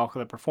use a golf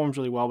club that performs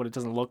really well, but it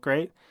doesn't look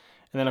great.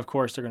 And then, of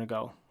course, they're going to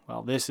go,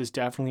 well, this is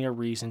definitely a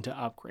reason to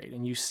upgrade.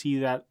 And you see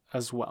that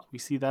as well. We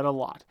see that a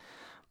lot.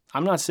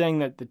 I'm not saying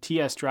that the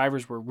TS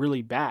drivers were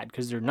really bad,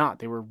 because they're not.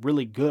 They were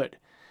really good.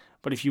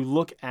 But if you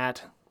look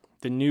at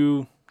the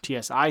new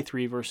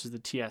TSi3 versus the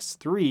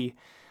TS3,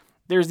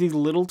 there's these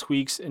little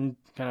tweaks and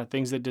kind of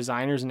things that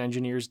designers and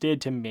engineers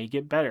did to make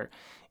it better.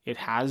 It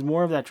has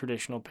more of that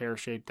traditional pear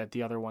shape that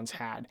the other ones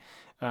had.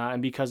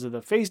 And because of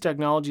the face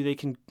technology, they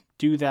can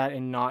do that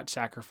and not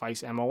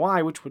sacrifice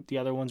MOI, which what the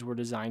other ones were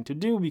designed to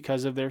do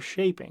because of their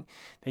shaping.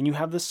 Then you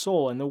have the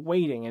sole and the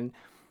weighting, and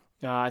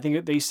I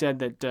think they said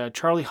that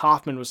Charlie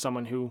Hoffman was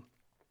someone who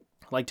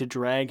liked to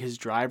drag his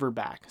driver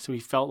back. So he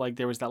felt like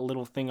there was that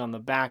little thing on the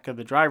back of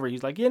the driver.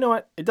 He's like, you know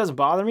what? It doesn't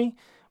bother me.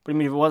 But I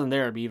mean, if it wasn't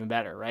there, it'd be even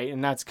better, right?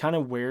 And that's kind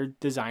of where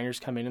designers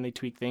come in and they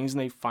tweak things and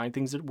they find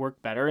things that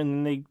work better,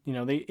 and then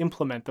they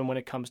implement them when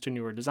it comes to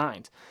newer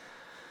designs.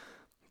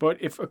 But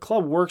if a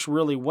club works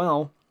really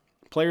well,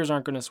 players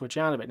aren't going to switch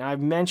out of it. Now, I've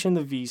mentioned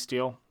the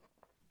V-Steel.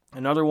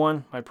 Another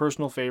one, my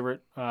personal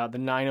favorite, the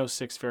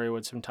 906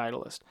 fairways from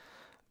Titleist.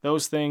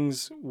 Those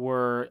things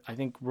were, I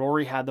think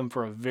Rory had them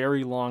for a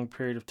very long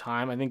period of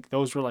time. I think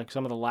those were like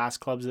some of the last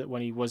clubs that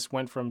when he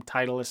went from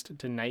Titleist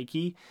to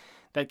Nike,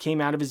 that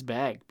came out of his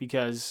bag,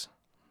 because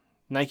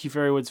Nike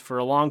fairways for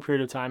a long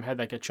period of time had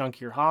like a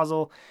chunkier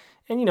hosel,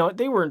 and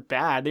they weren't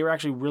bad. They were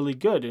actually really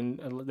good.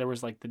 And there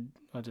was like the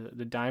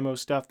Dymo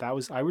stuff.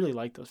 I really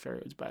liked those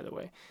fairways, by the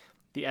way.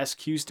 The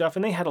SQ stuff,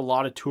 and they had a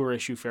lot of tour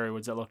issue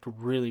fairways that looked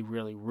really,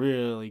 really,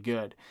 really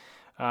good.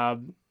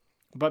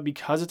 But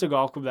because it's a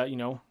golf club that,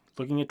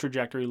 looking at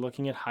trajectory,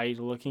 looking at height,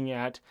 looking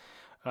at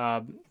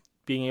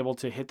being able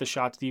to hit the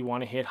shots that you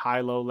want to hit,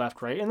 high, low,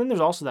 left, right. And then there's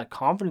also that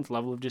confidence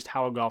level of just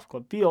how a golf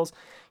club feels.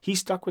 He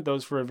stuck with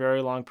those for a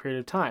very long period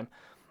of time.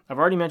 I've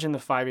already mentioned the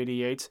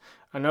 588s.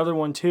 Another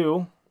one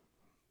too,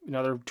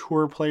 another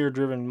tour player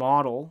driven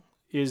model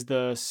is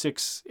the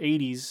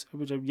 680s,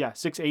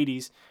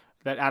 680s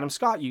that Adam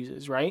Scott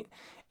uses, right?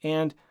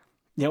 And,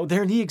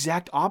 they're the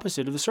exact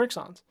opposite of the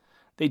Srixons.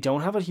 They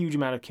don't have a huge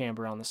amount of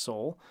camber on the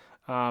sole.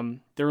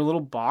 They're a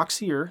little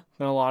boxier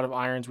than a lot of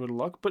irons would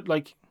look, but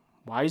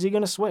why is he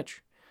going to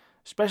switch?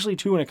 Especially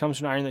too when it comes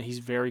to an iron that he's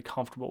very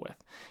comfortable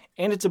with.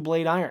 And it's a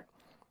blade iron.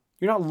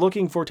 You're not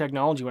looking for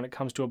technology when it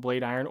comes to a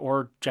blade iron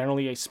or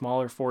generally a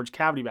smaller forged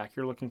cavity back.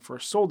 You're looking for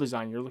a sole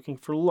design. You're looking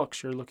for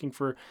looks. You're looking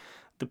for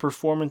the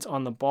performance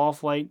on the ball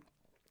flight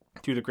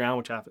through the ground,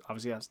 which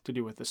obviously has to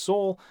do with the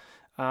sole.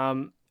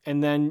 And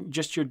then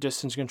just your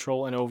distance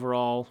control and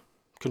overall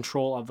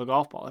control of the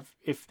golf ball.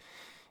 If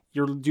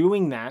you're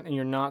doing that and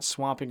you're not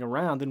swapping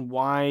around, then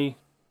why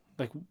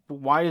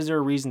is there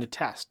a reason to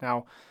test?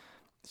 Now,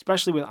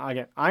 especially with,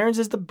 again, irons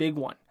is the big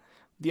one.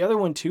 The other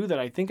one too that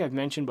I think I've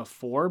mentioned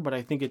before, but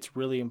I think it's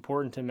really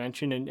important to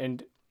mention,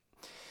 and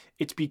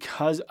it's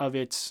because of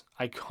its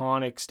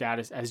iconic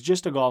status as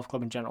just a golf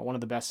club in general, one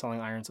of the best-selling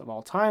irons of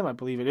all time. I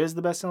believe it is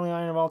the best-selling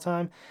iron of all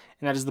time,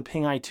 and that is the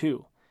Ping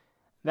i2.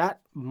 That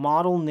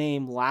model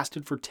name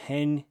lasted for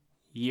 10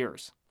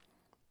 years.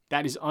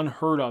 That is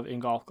unheard of in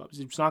golf clubs.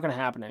 It's not going to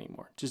happen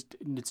anymore.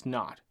 It's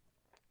not.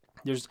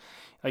 There's,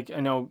 like,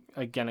 I know,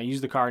 again, I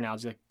use the car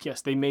analogy. Like,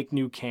 yes, they make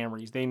new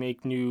Camrys. They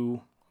make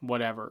new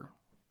whatever.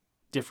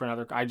 Different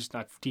other, I just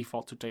not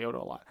default to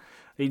Toyota a lot.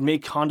 They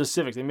make Honda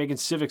Civics. They're making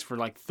Civics for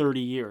like 30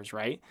 years,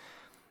 right?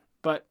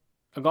 But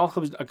a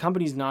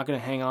company's not going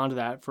to hang on to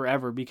that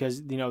forever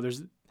because,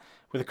 there's,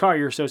 with a car,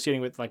 you're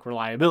associating with like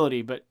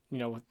reliability, but,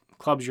 with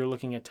clubs, you're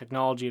looking at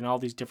technology and all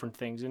these different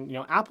things. And,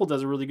 Apple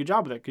does a really good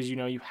job of it because,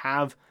 you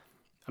have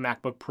a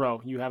MacBook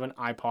Pro, you have an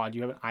iPod,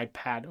 you have an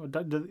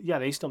iPad. Yeah,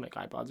 they still make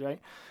iPods, right?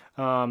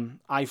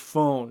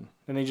 iPhone,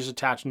 and they just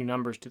attach new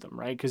numbers to them,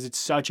 right? Because it's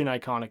such an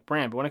iconic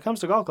brand. But when it comes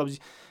to golf clubs,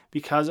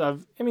 because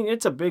of,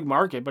 it's a big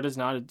market, but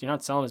you're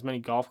not selling as many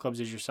golf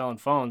clubs as you're selling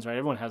phones, right?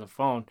 Everyone has a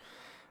phone.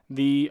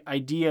 The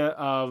idea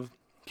of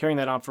carrying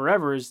that on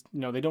forever is,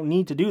 they don't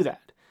need to do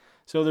that.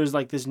 So there's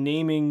like this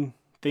naming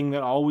thing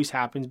that always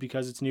happens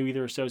because it's new,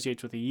 either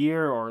associates with a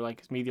year or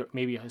like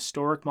maybe a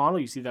historic model.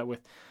 You see that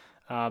with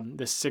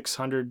the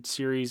 600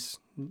 series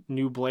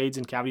new blades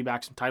and cavity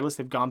backs and Titleist.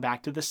 They've gone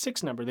back to the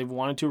 6 number. They've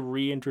wanted to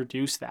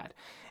reintroduce that.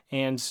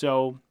 And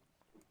so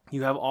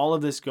you have all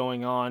of this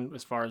going on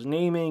as far as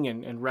naming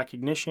and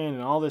recognition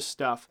and all this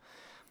stuff.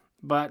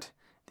 But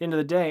at the end of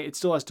the day, it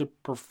still has to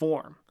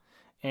perform.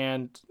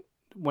 And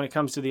when it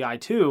comes to the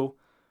i2,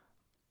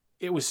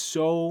 it was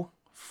so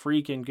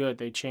freaking good.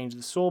 They changed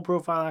the sole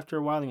profile after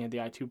a while. Then you had the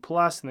i2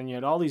 Plus, and then you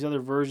had all these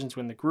other versions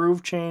when the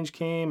groove change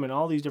came and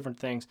all these different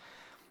things.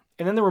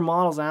 And then there were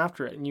models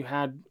after it, and you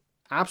had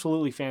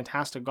absolutely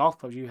fantastic golf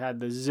clubs. You had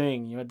the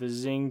Zing, you had the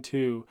Zing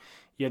 2,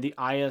 you had the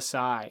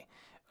ISI,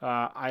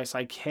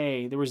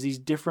 ISIK. There was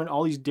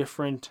all these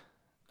different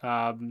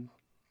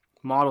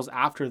models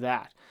after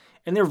that,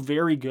 and they're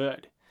very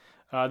good.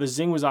 The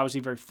Zing was obviously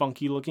very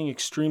funky looking,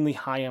 extremely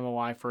high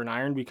MOI for an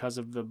iron because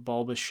of the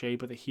bulbous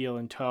shape of the heel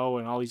and toe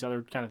and all these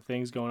other kind of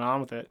things going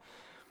on with it.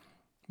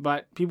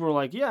 But people were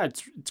like, yeah,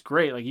 it's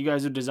great. Like, you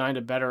guys have designed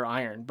a better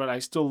iron. But I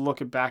still look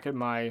back at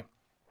my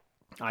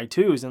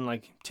i2s, and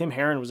like Tim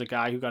Herron was a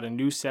guy who got a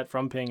new set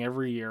from Ping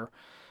every year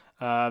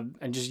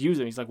and just used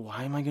them. He's like,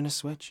 why am I going to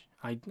switch?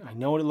 I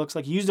know what it looks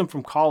like. He used them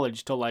from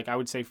college till like, I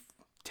would say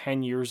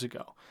 10 years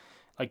ago.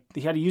 Like,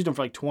 he had to use them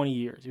for like 20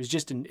 years.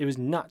 It was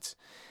nuts.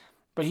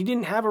 But he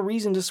didn't have a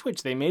reason to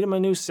switch. They made him a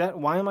new set.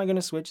 Why am I going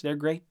to switch? They're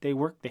great. They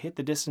work. They hit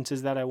the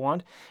distances that I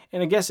want.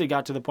 And I guess it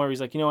got to the point where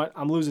he's like, you know what?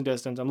 I'm losing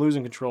distance. I'm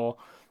losing control.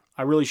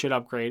 I really should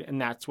upgrade. And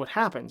that's what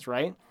happens,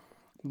 right?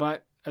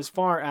 But as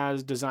far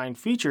as design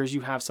features,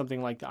 you have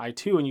something like the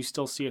i2, and you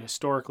still see it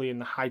historically in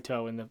the high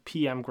toe and the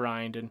PM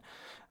grind and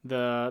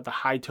the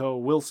high toe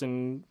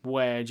Wilson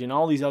wedge and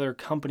all these other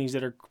companies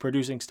that are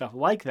producing stuff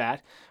like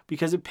that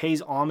because it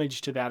pays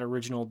homage to that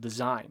original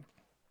design.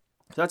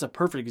 So that's a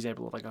perfect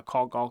example of like a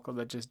golf club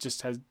that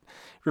just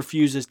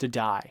refuses to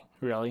die,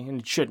 really, and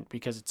it shouldn't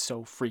because it's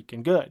so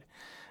freaking good.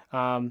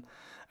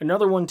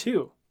 Another one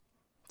too.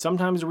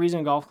 Sometimes the reason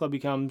a golf club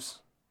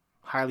becomes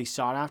highly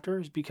sought after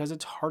is because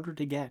it's harder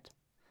to get.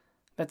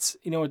 That's,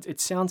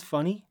 it sounds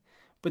funny,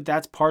 but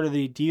that's part of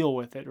the deal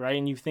with it, right?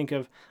 And I think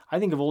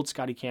of old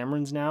Scotty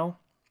Camerons now.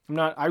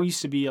 I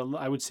used to be,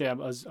 I would say I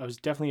was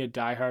definitely a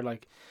diehard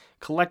like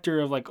collector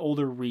of like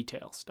older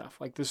retail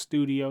stuff, like the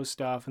studio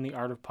stuff and the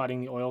art of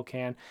putting, the oil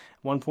can. At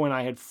one point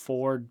I had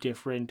 4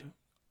 different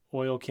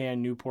oil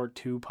can Newport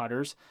 2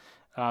 putters.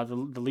 The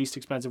least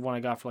expensive one I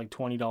got for like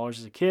 $20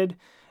 as a kid.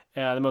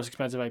 The most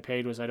expensive I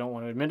paid was, I don't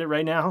want to admit it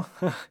right now.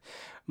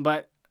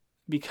 But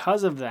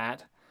because of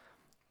that,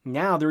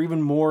 now they're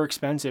even more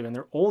expensive and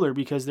they're older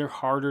because they're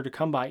harder to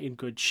come by in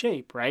good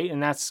shape, right?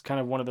 And that's kind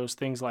of one of those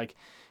things, like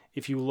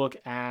if you look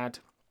at,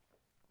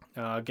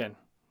 again,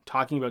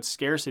 talking about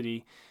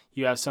scarcity,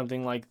 you have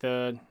something like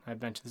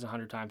I've mentioned this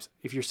 100 times.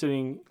 If you're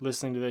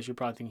listening to this, you're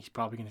probably thinking he's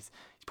probably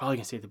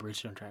gonna say the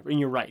Bridgestone driver. And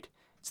you're right.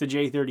 It's the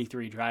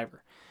J33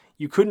 driver.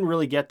 You couldn't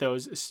really get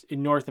those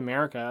in North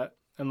America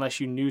unless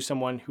you knew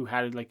someone who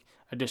had like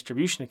a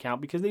distribution account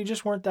because they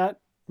just weren't that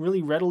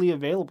really readily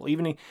available.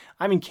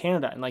 I'm in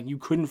Canada, and like you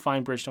couldn't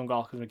find Bridgestone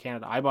golf clubs in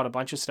Canada. I bought a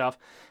bunch of stuff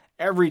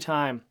every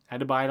time. I had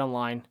to buy it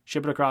online,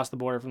 ship it across the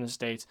border from the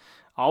States.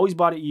 I always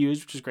bought it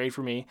used, which is great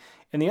for me.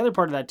 And the other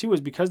part of that too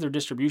is because their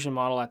distribution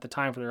model at the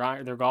time for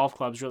their golf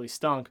clubs really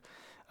stunk.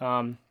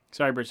 Sorry,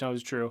 Bridgestone, it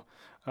was true.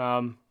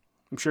 I'm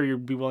sure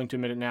you'd be willing to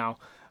admit it now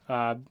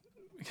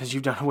because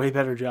you've done a way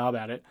better job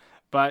at it.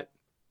 But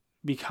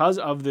because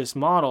of this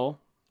model,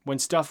 when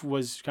stuff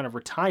was kind of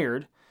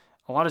retired,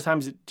 a lot of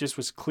times it just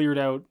was cleared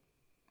out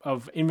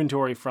of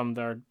inventory from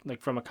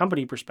a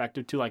company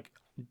perspective to like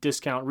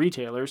discount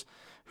retailers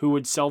who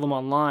would sell them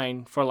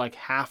online for like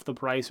half the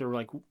price or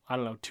like, I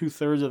don't know,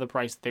 2/3 of the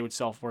price that they would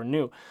sell for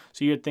new.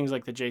 So you had things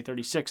like the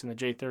J36 and the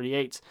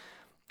J38s.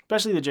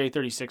 especially the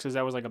J36s.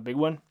 That was like a big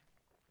one.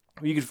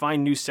 You could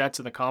find new sets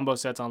of the combo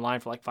sets online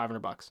for like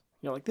 $500.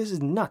 You're like, this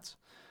is nuts.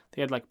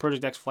 They had like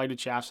Project X flighted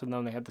shafts in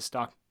them. They had the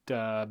stock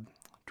Tour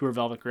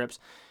Velvet grips.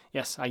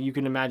 Yes, you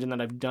can imagine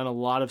that I did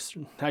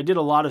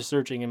a lot of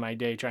searching in my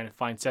day trying to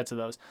find sets of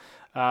those.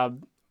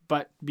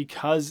 But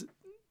because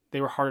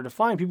they were harder to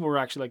find, people were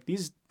actually like,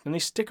 these, and they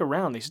stick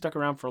around. They stuck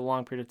around for a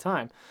long period of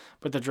time.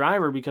 But the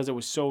driver, because it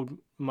was so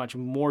much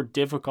more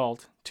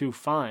difficult to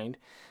find,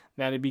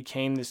 that it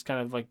became this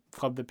kind of like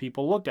club that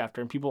people looked after,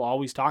 and people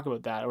always talk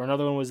about that. Or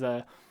another one was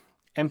the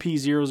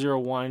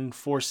MP001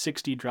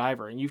 460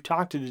 driver, and I've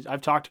talked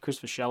to Chris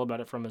Fischel about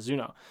it from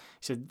Mizuno.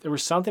 He said there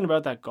was something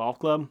about that golf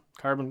club,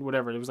 carbon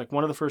whatever. It was like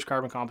one of the first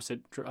carbon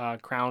composite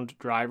crowned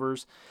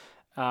drivers.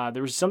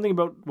 There was something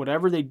about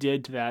whatever they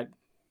did to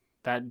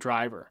that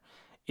driver.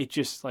 It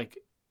just like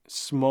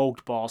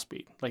smoked ball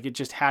speed. Like it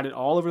just had it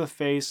all over the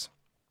face.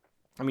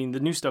 I mean, the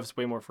new stuff's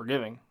way more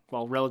forgiving,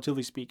 well,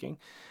 relatively speaking,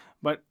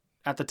 but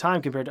at the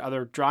time compared to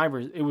other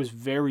drivers, it was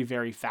very,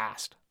 very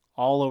fast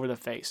all over the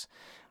face.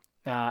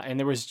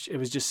 And it was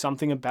just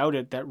something about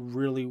it that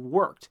really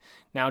worked.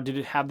 Now, did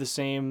it have the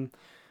same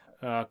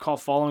call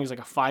following as like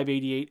a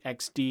 588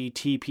 XD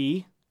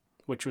TP,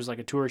 which was like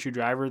a tour issue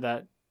driver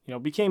that,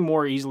 became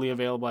more easily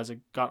available as it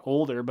got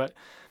older, but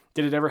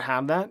did it ever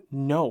have that?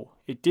 No,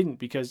 it didn't,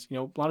 because, a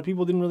lot of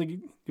people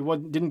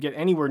didn't get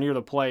anywhere near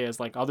the play as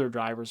like other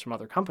drivers from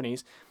other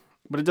companies.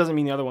 But it doesn't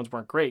mean the other ones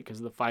weren't great,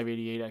 because the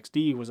 588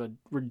 XD was a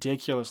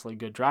ridiculously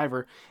good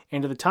driver.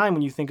 And at the time,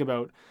 when you think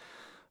about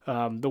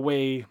the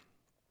way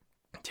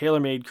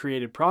TaylorMade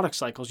created product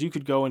cycles, you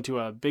could go into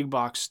a big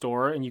box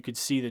store and you could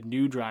see the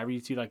new driver.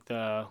 You'd see like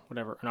an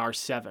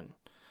R7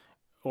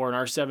 or an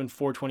R7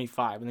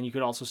 425. And then you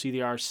could also see the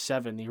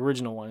R7, the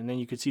original one. And then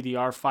you could see the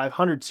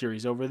R500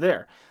 series over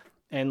there.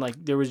 And like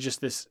there was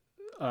just this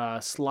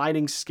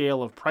sliding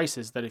scale of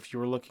prices that if you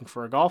were looking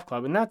for a golf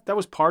club, and that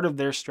was part of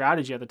their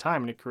strategy at the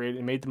time, and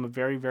it made them a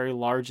very, very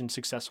large and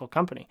successful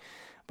company.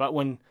 But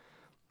when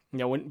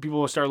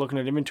people start looking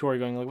at inventory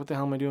going like, what the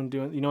hell am I doing?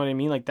 You know what I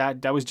mean? Like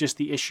that was just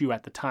the issue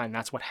at the time.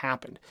 That's what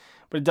happened.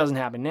 But it doesn't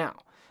happen now.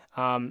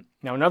 Now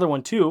another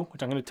one too,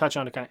 which I'm going to touch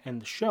on to kind of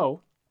end the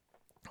show,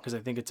 because I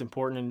think it's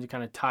important and it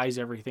kind of ties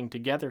everything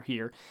together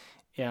here.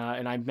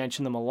 And I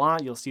mention them a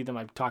lot. You'll see them.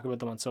 I talk about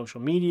them on social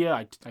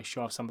media. I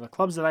show off some of the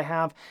clubs that I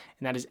have,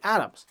 and that is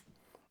Adams.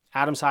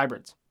 Adams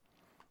Hybrids.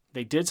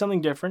 They did something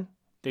different.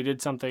 They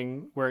did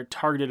something where it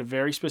targeted a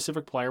very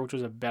specific player, which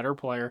was a better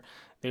player.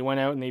 They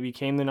went out and they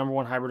became the number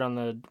one hybrid on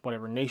the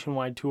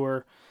Nationwide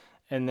Tour,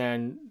 and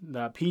then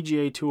the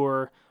PGA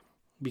Tour,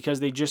 because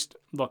they just,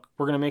 look,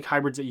 we're going to make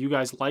hybrids that you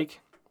guys like.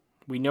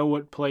 We know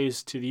what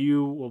plays to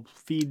you. We'll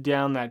feed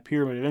down that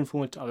pyramid of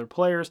influence to other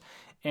players,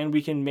 and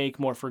we can make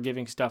more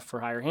forgiving stuff for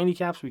higher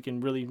handicaps. We can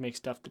really make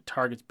stuff that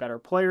targets better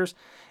players.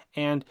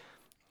 And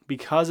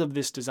because of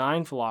this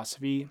design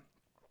philosophy,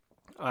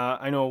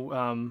 I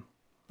know,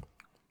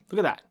 look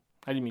at that.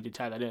 I didn't mean to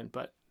tie that in,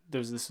 but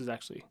this is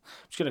actually, I'm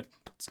just going to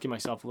give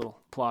myself a little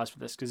applause for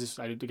this, because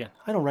I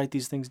don't write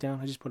these things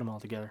down. I just put them all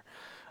together.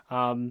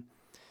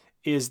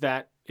 Is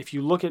that if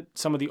you look at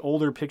some of the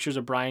older pictures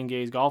of Brian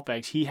Gay's golf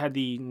bags, he had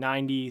the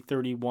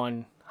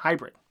 90-31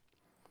 hybrid,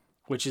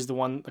 which is the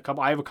one,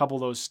 I have a couple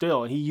of those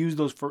still, and he used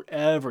those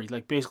forever. He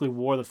like basically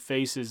wore the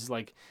faces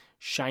like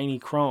shiny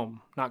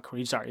chrome.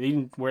 He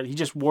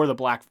just wore the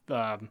black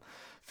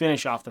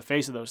finish off the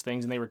face of those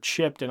things, and they were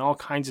chipped and all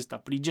kinds of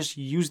stuff, but he just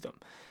used them.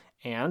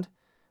 And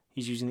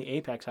he's using the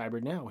Apex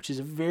hybrid now, which is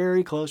a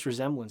very close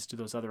resemblance to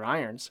those other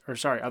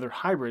other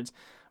hybrids,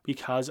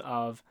 because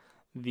of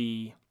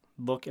the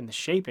look and the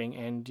shaping.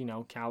 And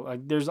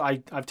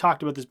I've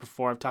talked about this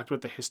before. I've talked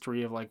about the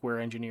history of like where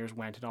engineers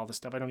went and all this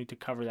stuff. I don't need to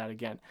cover that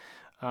again.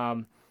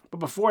 But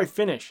before I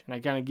finish and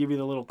I kind of give you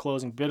the little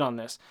closing bit on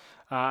this,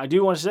 I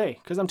do want to say,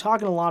 because I'm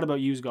talking a lot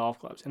about used golf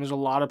clubs, and there's a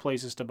lot of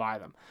places to buy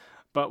them.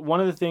 But one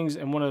of the things,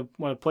 and one of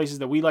the places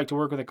that we like to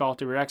work with at Golf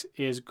WRX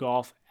is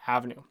Golf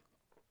Avenue.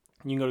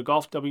 You can go to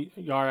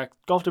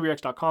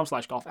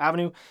golfwrx.com/Golf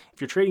Avenue.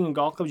 If you're trading in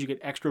golf clubs, you get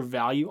extra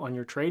value on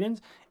your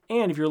trade-ins.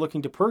 And if you're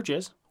looking to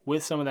purchase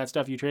with some of that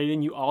stuff you traded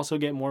in, you also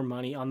get more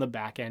money on the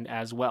back end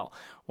as well.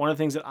 One of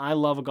the things that I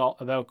love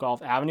about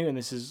Golf Avenue, and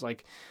this is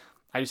like,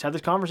 I just had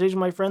this conversation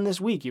with my friend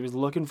this week. He was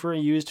looking for a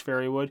used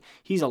fairwaywood.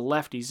 He's a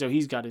lefty, so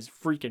he's got his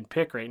freaking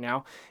pick right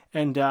now.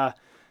 And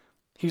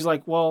he's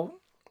like, well,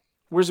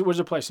 where's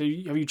the place? So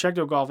have you checked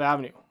out Golf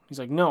Avenue? He's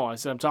like, no. I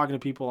said, I'm talking to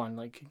people on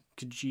like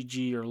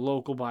Kijiji or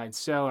Local Buy and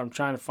Sell, or I'm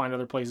trying to find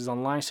other places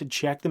online. I said,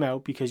 check them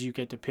out, because you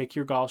get to pick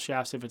your golf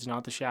shafts if it's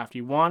not the shaft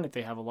you want, if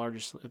they have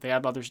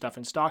other stuff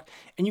in stock,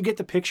 and you get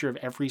the picture of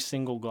every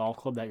single golf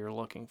club that you're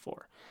looking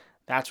for.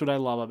 That's what I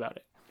love about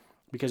it,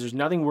 because there's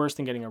nothing worse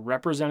than getting a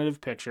representative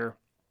picture,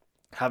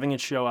 having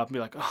it show up and be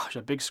like, oh,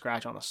 there's a big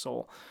scratch on the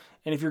sole.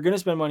 And if you're going to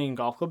spend money in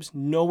golf clubs,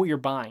 know what you're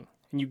buying.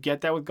 And you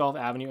get that with Golf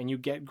Avenue, and you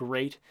get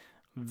great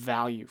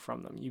value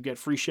from them. You get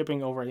free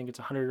shipping over, I think it's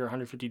 $100 or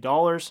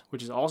 $150,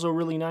 which is also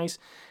really nice.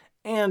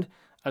 And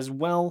as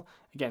well,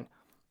 again,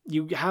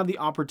 you have the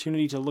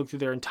opportunity to look through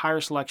their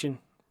entire selection,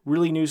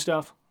 really new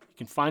stuff. You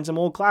can find some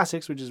old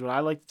classics, which is what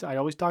I like. I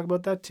always talk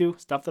about that too,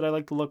 stuff that I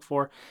like to look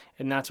for.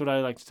 And that's what I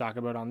like to talk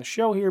about on the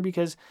show here,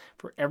 because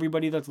for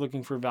everybody that's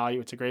looking for value,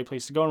 it's a great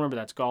place to go. And remember,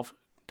 that's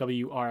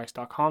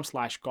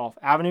golfwrx.com/golf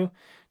avenue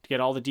to get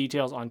all the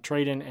details on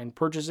trade-in and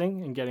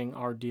purchasing and getting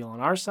our deal on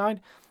our side.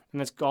 And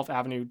that's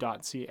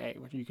golfavenue.ca,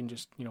 where you can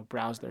just,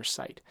 browse their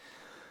site.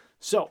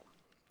 So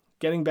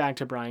getting back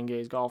to Brian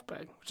Gay's golf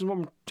bag, which is what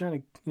I'm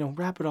trying to,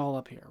 wrap it all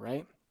up here,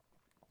 right?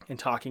 And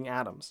talking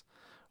atoms.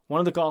 One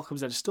of the golf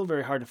clubs that is still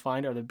very hard to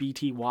find are the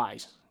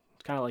BTYs.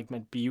 It's kind of like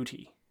meant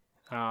beauty.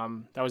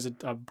 That was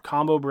a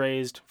combo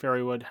brazed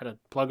fairway wood, had a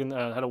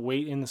had a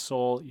weight in the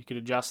sole. You could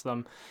adjust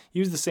them.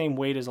 Use the same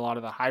weight as a lot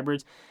of the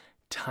hybrids.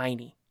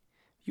 Tiny.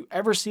 If you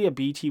ever see a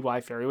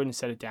BTY fairway wood and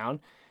set it down,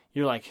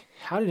 you're like,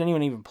 how did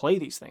anyone even play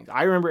these things?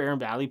 I remember Aaron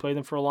Baddeley played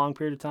them for a long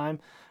period of time.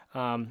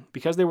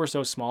 Because they were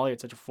so small, they had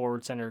such a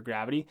forward center of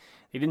gravity.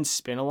 They didn't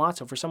spin a lot.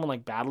 So for someone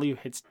like Baddeley who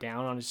hits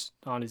down on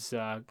his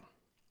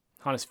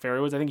fairway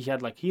woods, I think he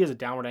has a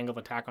downward angle of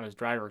attack on his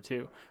driver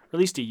too, or at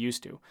least he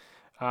used to.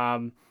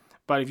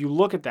 But if you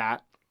look at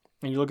that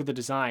and you look at the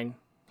design,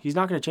 he's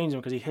not going to change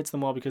them because he hits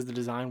them well because the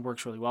design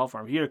works really well for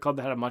him. If he had a club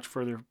that had a much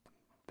further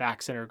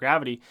back center of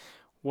gravity,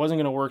 wasn't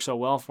going to work so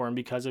well for him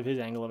because of his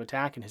angle of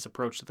attack and his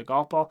approach to the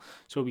golf ball.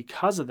 So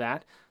because of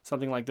that,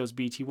 something like those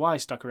BTY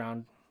stuck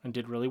around and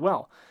did really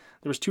well.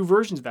 There was two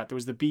versions of that. There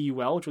was the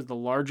BUL, which was the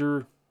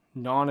larger,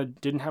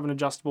 didn't have an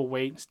adjustable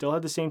weight, still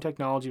had the same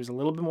technology, it was a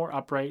little bit more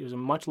upright, it was a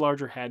much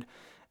larger head,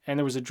 and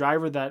there was a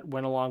driver that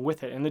went along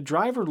with it. And the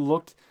driver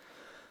looked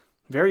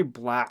very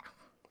black.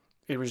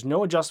 There was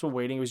no adjustable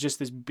weighting. It was just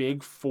this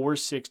big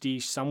 460,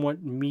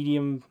 somewhat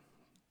medium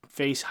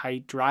face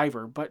height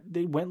driver, but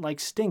they went like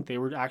stink. They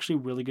were actually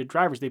really good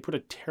drivers. They put a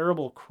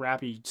terrible,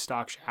 crappy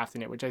stock shaft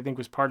in it, which I think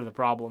was part of the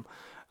problem.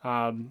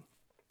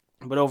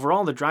 But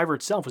overall, the driver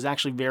itself was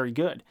actually very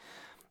good.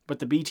 But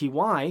the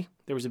BTY,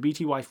 there was a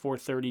BTY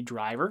 430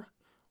 driver,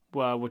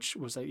 which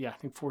was,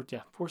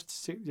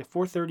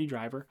 430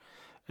 driver.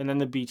 And then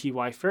the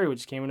BTY Fairway,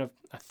 which came in a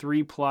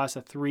 3 plus,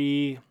 a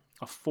 3,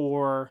 a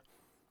 4,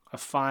 a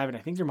 5, and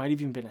I think there might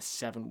have even been a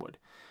 7 wood.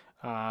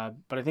 But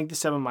I think the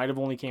 7 might have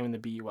only came in the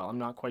BUL. I'm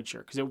not quite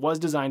sure, because it was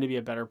designed to be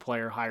a better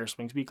player, higher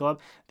swing speed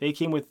club. They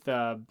came with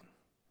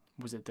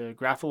was it the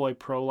Grafaloy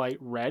Pro Light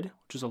Red,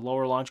 which is a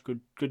lower launch,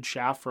 good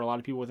shaft for a lot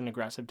of people with an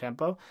aggressive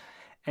tempo.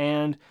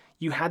 And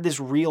you had this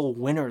real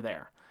winner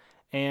there.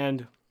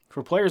 And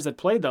for players that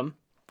played them,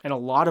 and a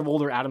lot of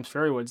older Adams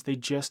Fairwaywoods, they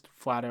just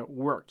flat out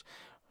worked.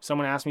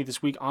 Someone asked me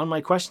this week on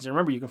my questions, and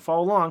remember, you can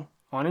follow along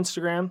on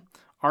Instagram,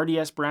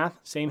 RDS Brath,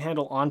 same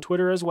handle on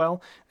Twitter as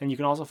well. And you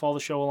can also follow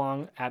the show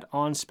along at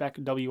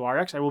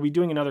OnSpecWRX. I will be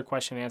doing another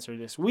question and answer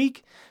this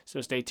week,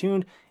 so stay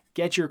tuned.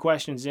 Get your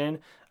questions in.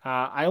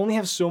 I only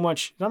have so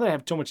much, not that I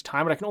have so much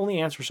time, but I can only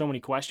answer so many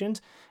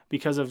questions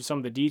because of some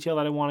of the detail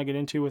that I want to get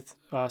into with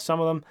some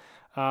of them.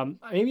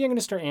 Maybe I'm going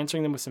to start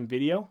answering them with some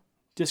video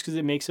just because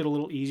it makes it a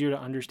little easier to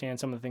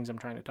understand some of the things I'm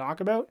trying to talk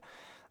about.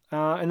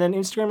 And then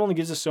Instagram only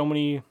gives us so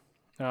many,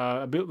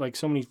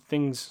 so many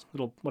things,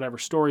 little whatever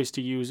stories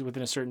to use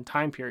within a certain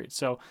time period.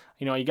 So,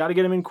 you got to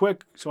get them in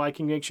quick so I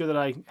can make sure that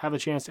I have a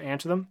chance to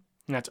answer them.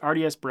 And that's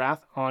RDS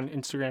Brath on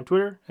Instagram,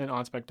 Twitter, and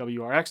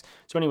OnSpecWRX.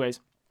 So anyways,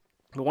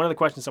 but one of the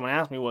questions someone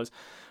asked me was,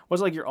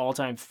 what's like your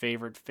all-time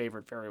favorite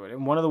fairway wood?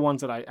 And one of the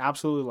ones that I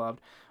absolutely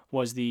loved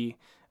was the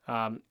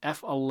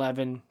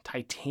F11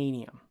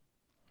 Titanium.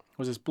 It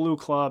was this blue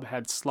club,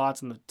 had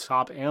slots in the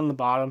top and the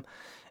bottom,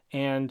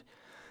 and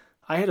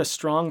I had a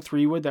strong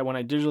 3-wood that when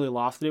I digitally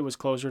lofted it was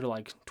closer to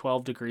like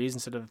 12 degrees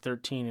instead of the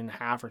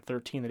 13.5 or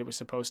 13 that it was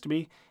supposed to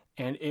be,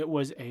 and it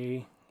was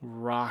a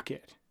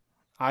rocket.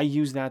 I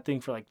used that thing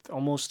for like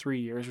almost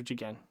 3 years, which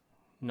again,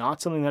 not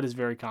something that is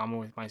very common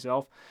with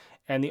myself.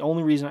 And the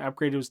only reason I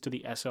upgraded was to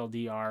the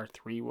SLDR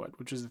 3-wood,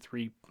 which is the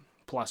 3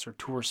 plus or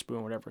tour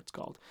spoon, whatever it's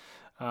called.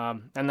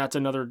 And that's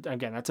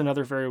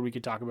another fairway we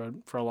could talk about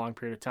for a long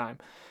period of time.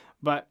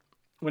 But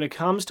when it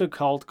comes to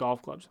cult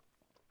golf clubs,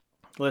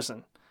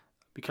 listen,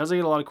 because I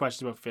get a lot of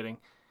questions about fitting,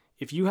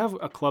 if you have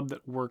a club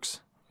that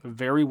works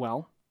very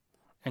well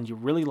and you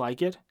really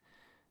like it,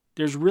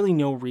 there's really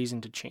no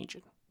reason to change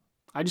it.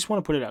 I just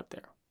want to put it out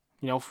there.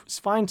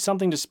 Find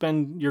something to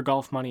spend your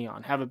golf money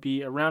on. Have it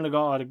be around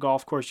at a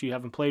golf course you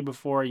haven't played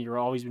before, you've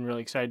always been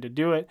really excited to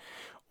do it,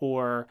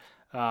 or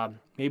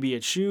maybe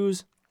it's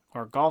shoes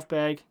or a golf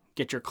bag.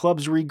 Get your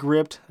clubs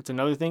re-gripped. That's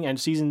another thing. And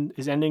season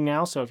is ending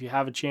now, so if you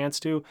have a chance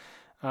to,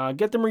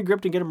 get them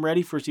re-gripped and get them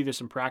ready for either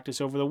some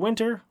practice over the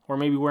winter, or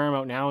maybe wear them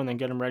out now and then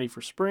get them ready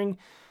for spring,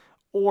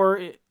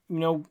 or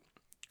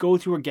go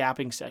through a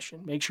gapping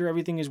session. Make sure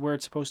everything is where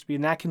it's supposed to be,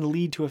 and that can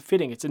lead to a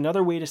fitting. It's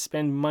another way to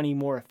spend money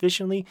more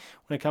efficiently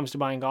when it comes to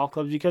buying golf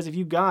clubs, because if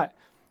you've got,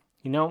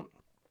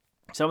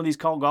 some of these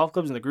golf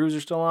clubs and the grooves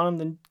are still on them,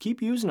 then keep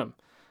using them.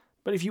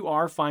 But if you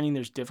are finding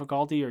there's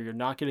difficulty, or you're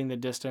not getting the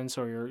distance,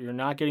 or you're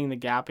not getting the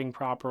gapping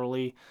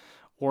properly,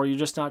 or you're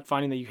just not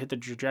finding that you hit the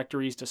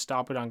trajectories to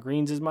stop it on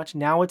greens as much,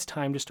 now it's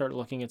time to start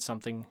looking at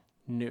something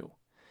new.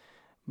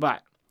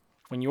 But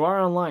when you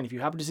are online, if you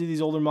happen to see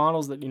these older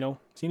models that,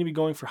 seem to be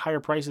going for higher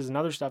prices and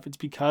other stuff, it's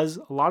because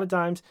a lot of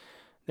times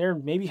they're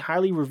maybe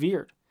highly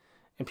revered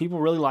and people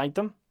really like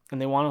them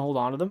and they want to hold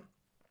on to them.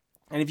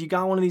 And if you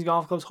got one of these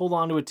golf clubs, hold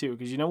on to it too,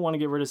 because you don't want to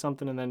get rid of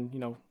something and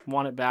then,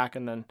 want it back.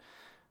 And then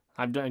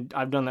I've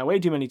done that way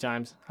too many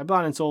times. I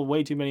bought and sold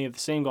way too many of the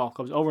same golf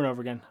clubs over and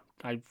over again.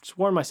 I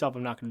swore myself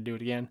I'm not going to do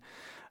it again.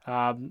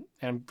 And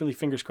I'm really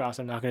fingers crossed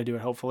I'm not going to do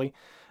it, hopefully.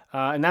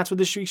 And that's what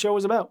this week's show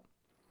was about.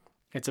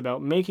 It's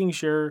about making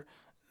sure,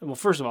 well,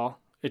 first of all,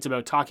 it's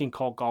about talking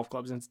cult golf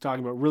clubs and it's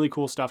talking about really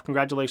cool stuff.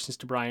 Congratulations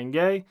to Brian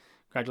Gay.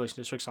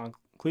 Congratulations to Srixon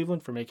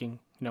Cleveland for making,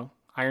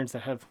 irons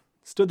that have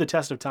stood the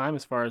test of time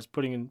as far as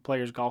putting in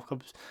players' golf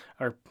clubs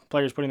or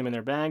players putting them in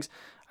their bags.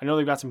 I know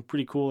they've got some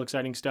pretty cool,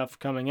 exciting stuff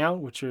coming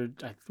out, which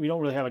we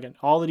don't really have, again,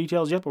 all the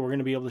details yet, but we're going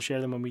to be able to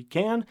share them when we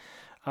can.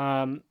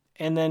 And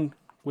then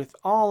with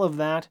all of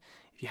that,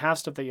 if you have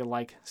stuff that you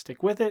like,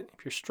 stick with it.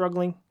 If you're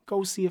struggling,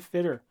 go see a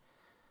fitter.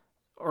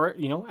 Or,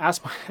 you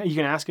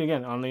can ask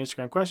again on the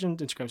Instagram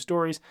questions, Instagram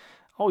stories.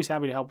 Always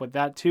happy to help with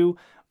that too.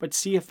 But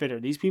see a fitter.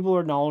 These people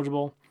are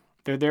knowledgeable.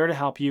 They're there to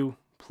help you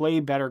play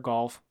better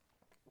golf.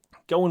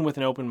 Go in with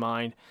an open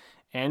mind.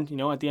 And,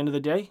 at the end of the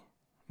day,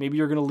 maybe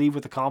you're going to leave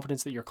with the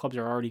confidence that your clubs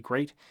are already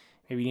great.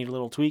 Maybe you need a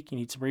little tweak. You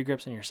need some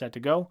regrips and you're set to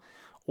go.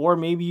 Or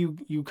maybe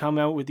you come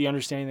out with the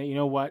understanding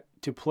that,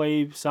 to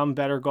play some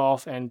better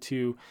golf and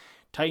to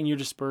tighten your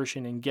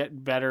dispersion and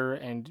get better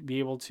and be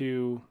able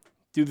to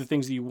do the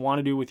things that you want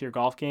to do with your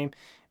golf game,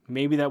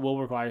 maybe that will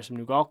require some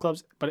new golf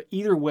clubs. But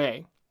either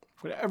way,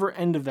 whatever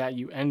end of that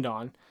you end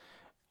on,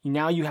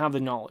 now you have the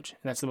knowledge.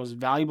 And that's the most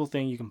valuable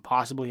thing you can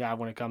possibly have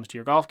when it comes to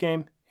your golf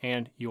game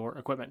and your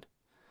equipment.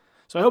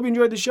 So I hope you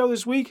enjoyed the show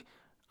this week.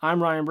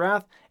 I'm Ryan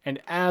Brath, and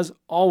as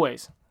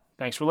always,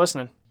 thanks for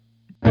listening.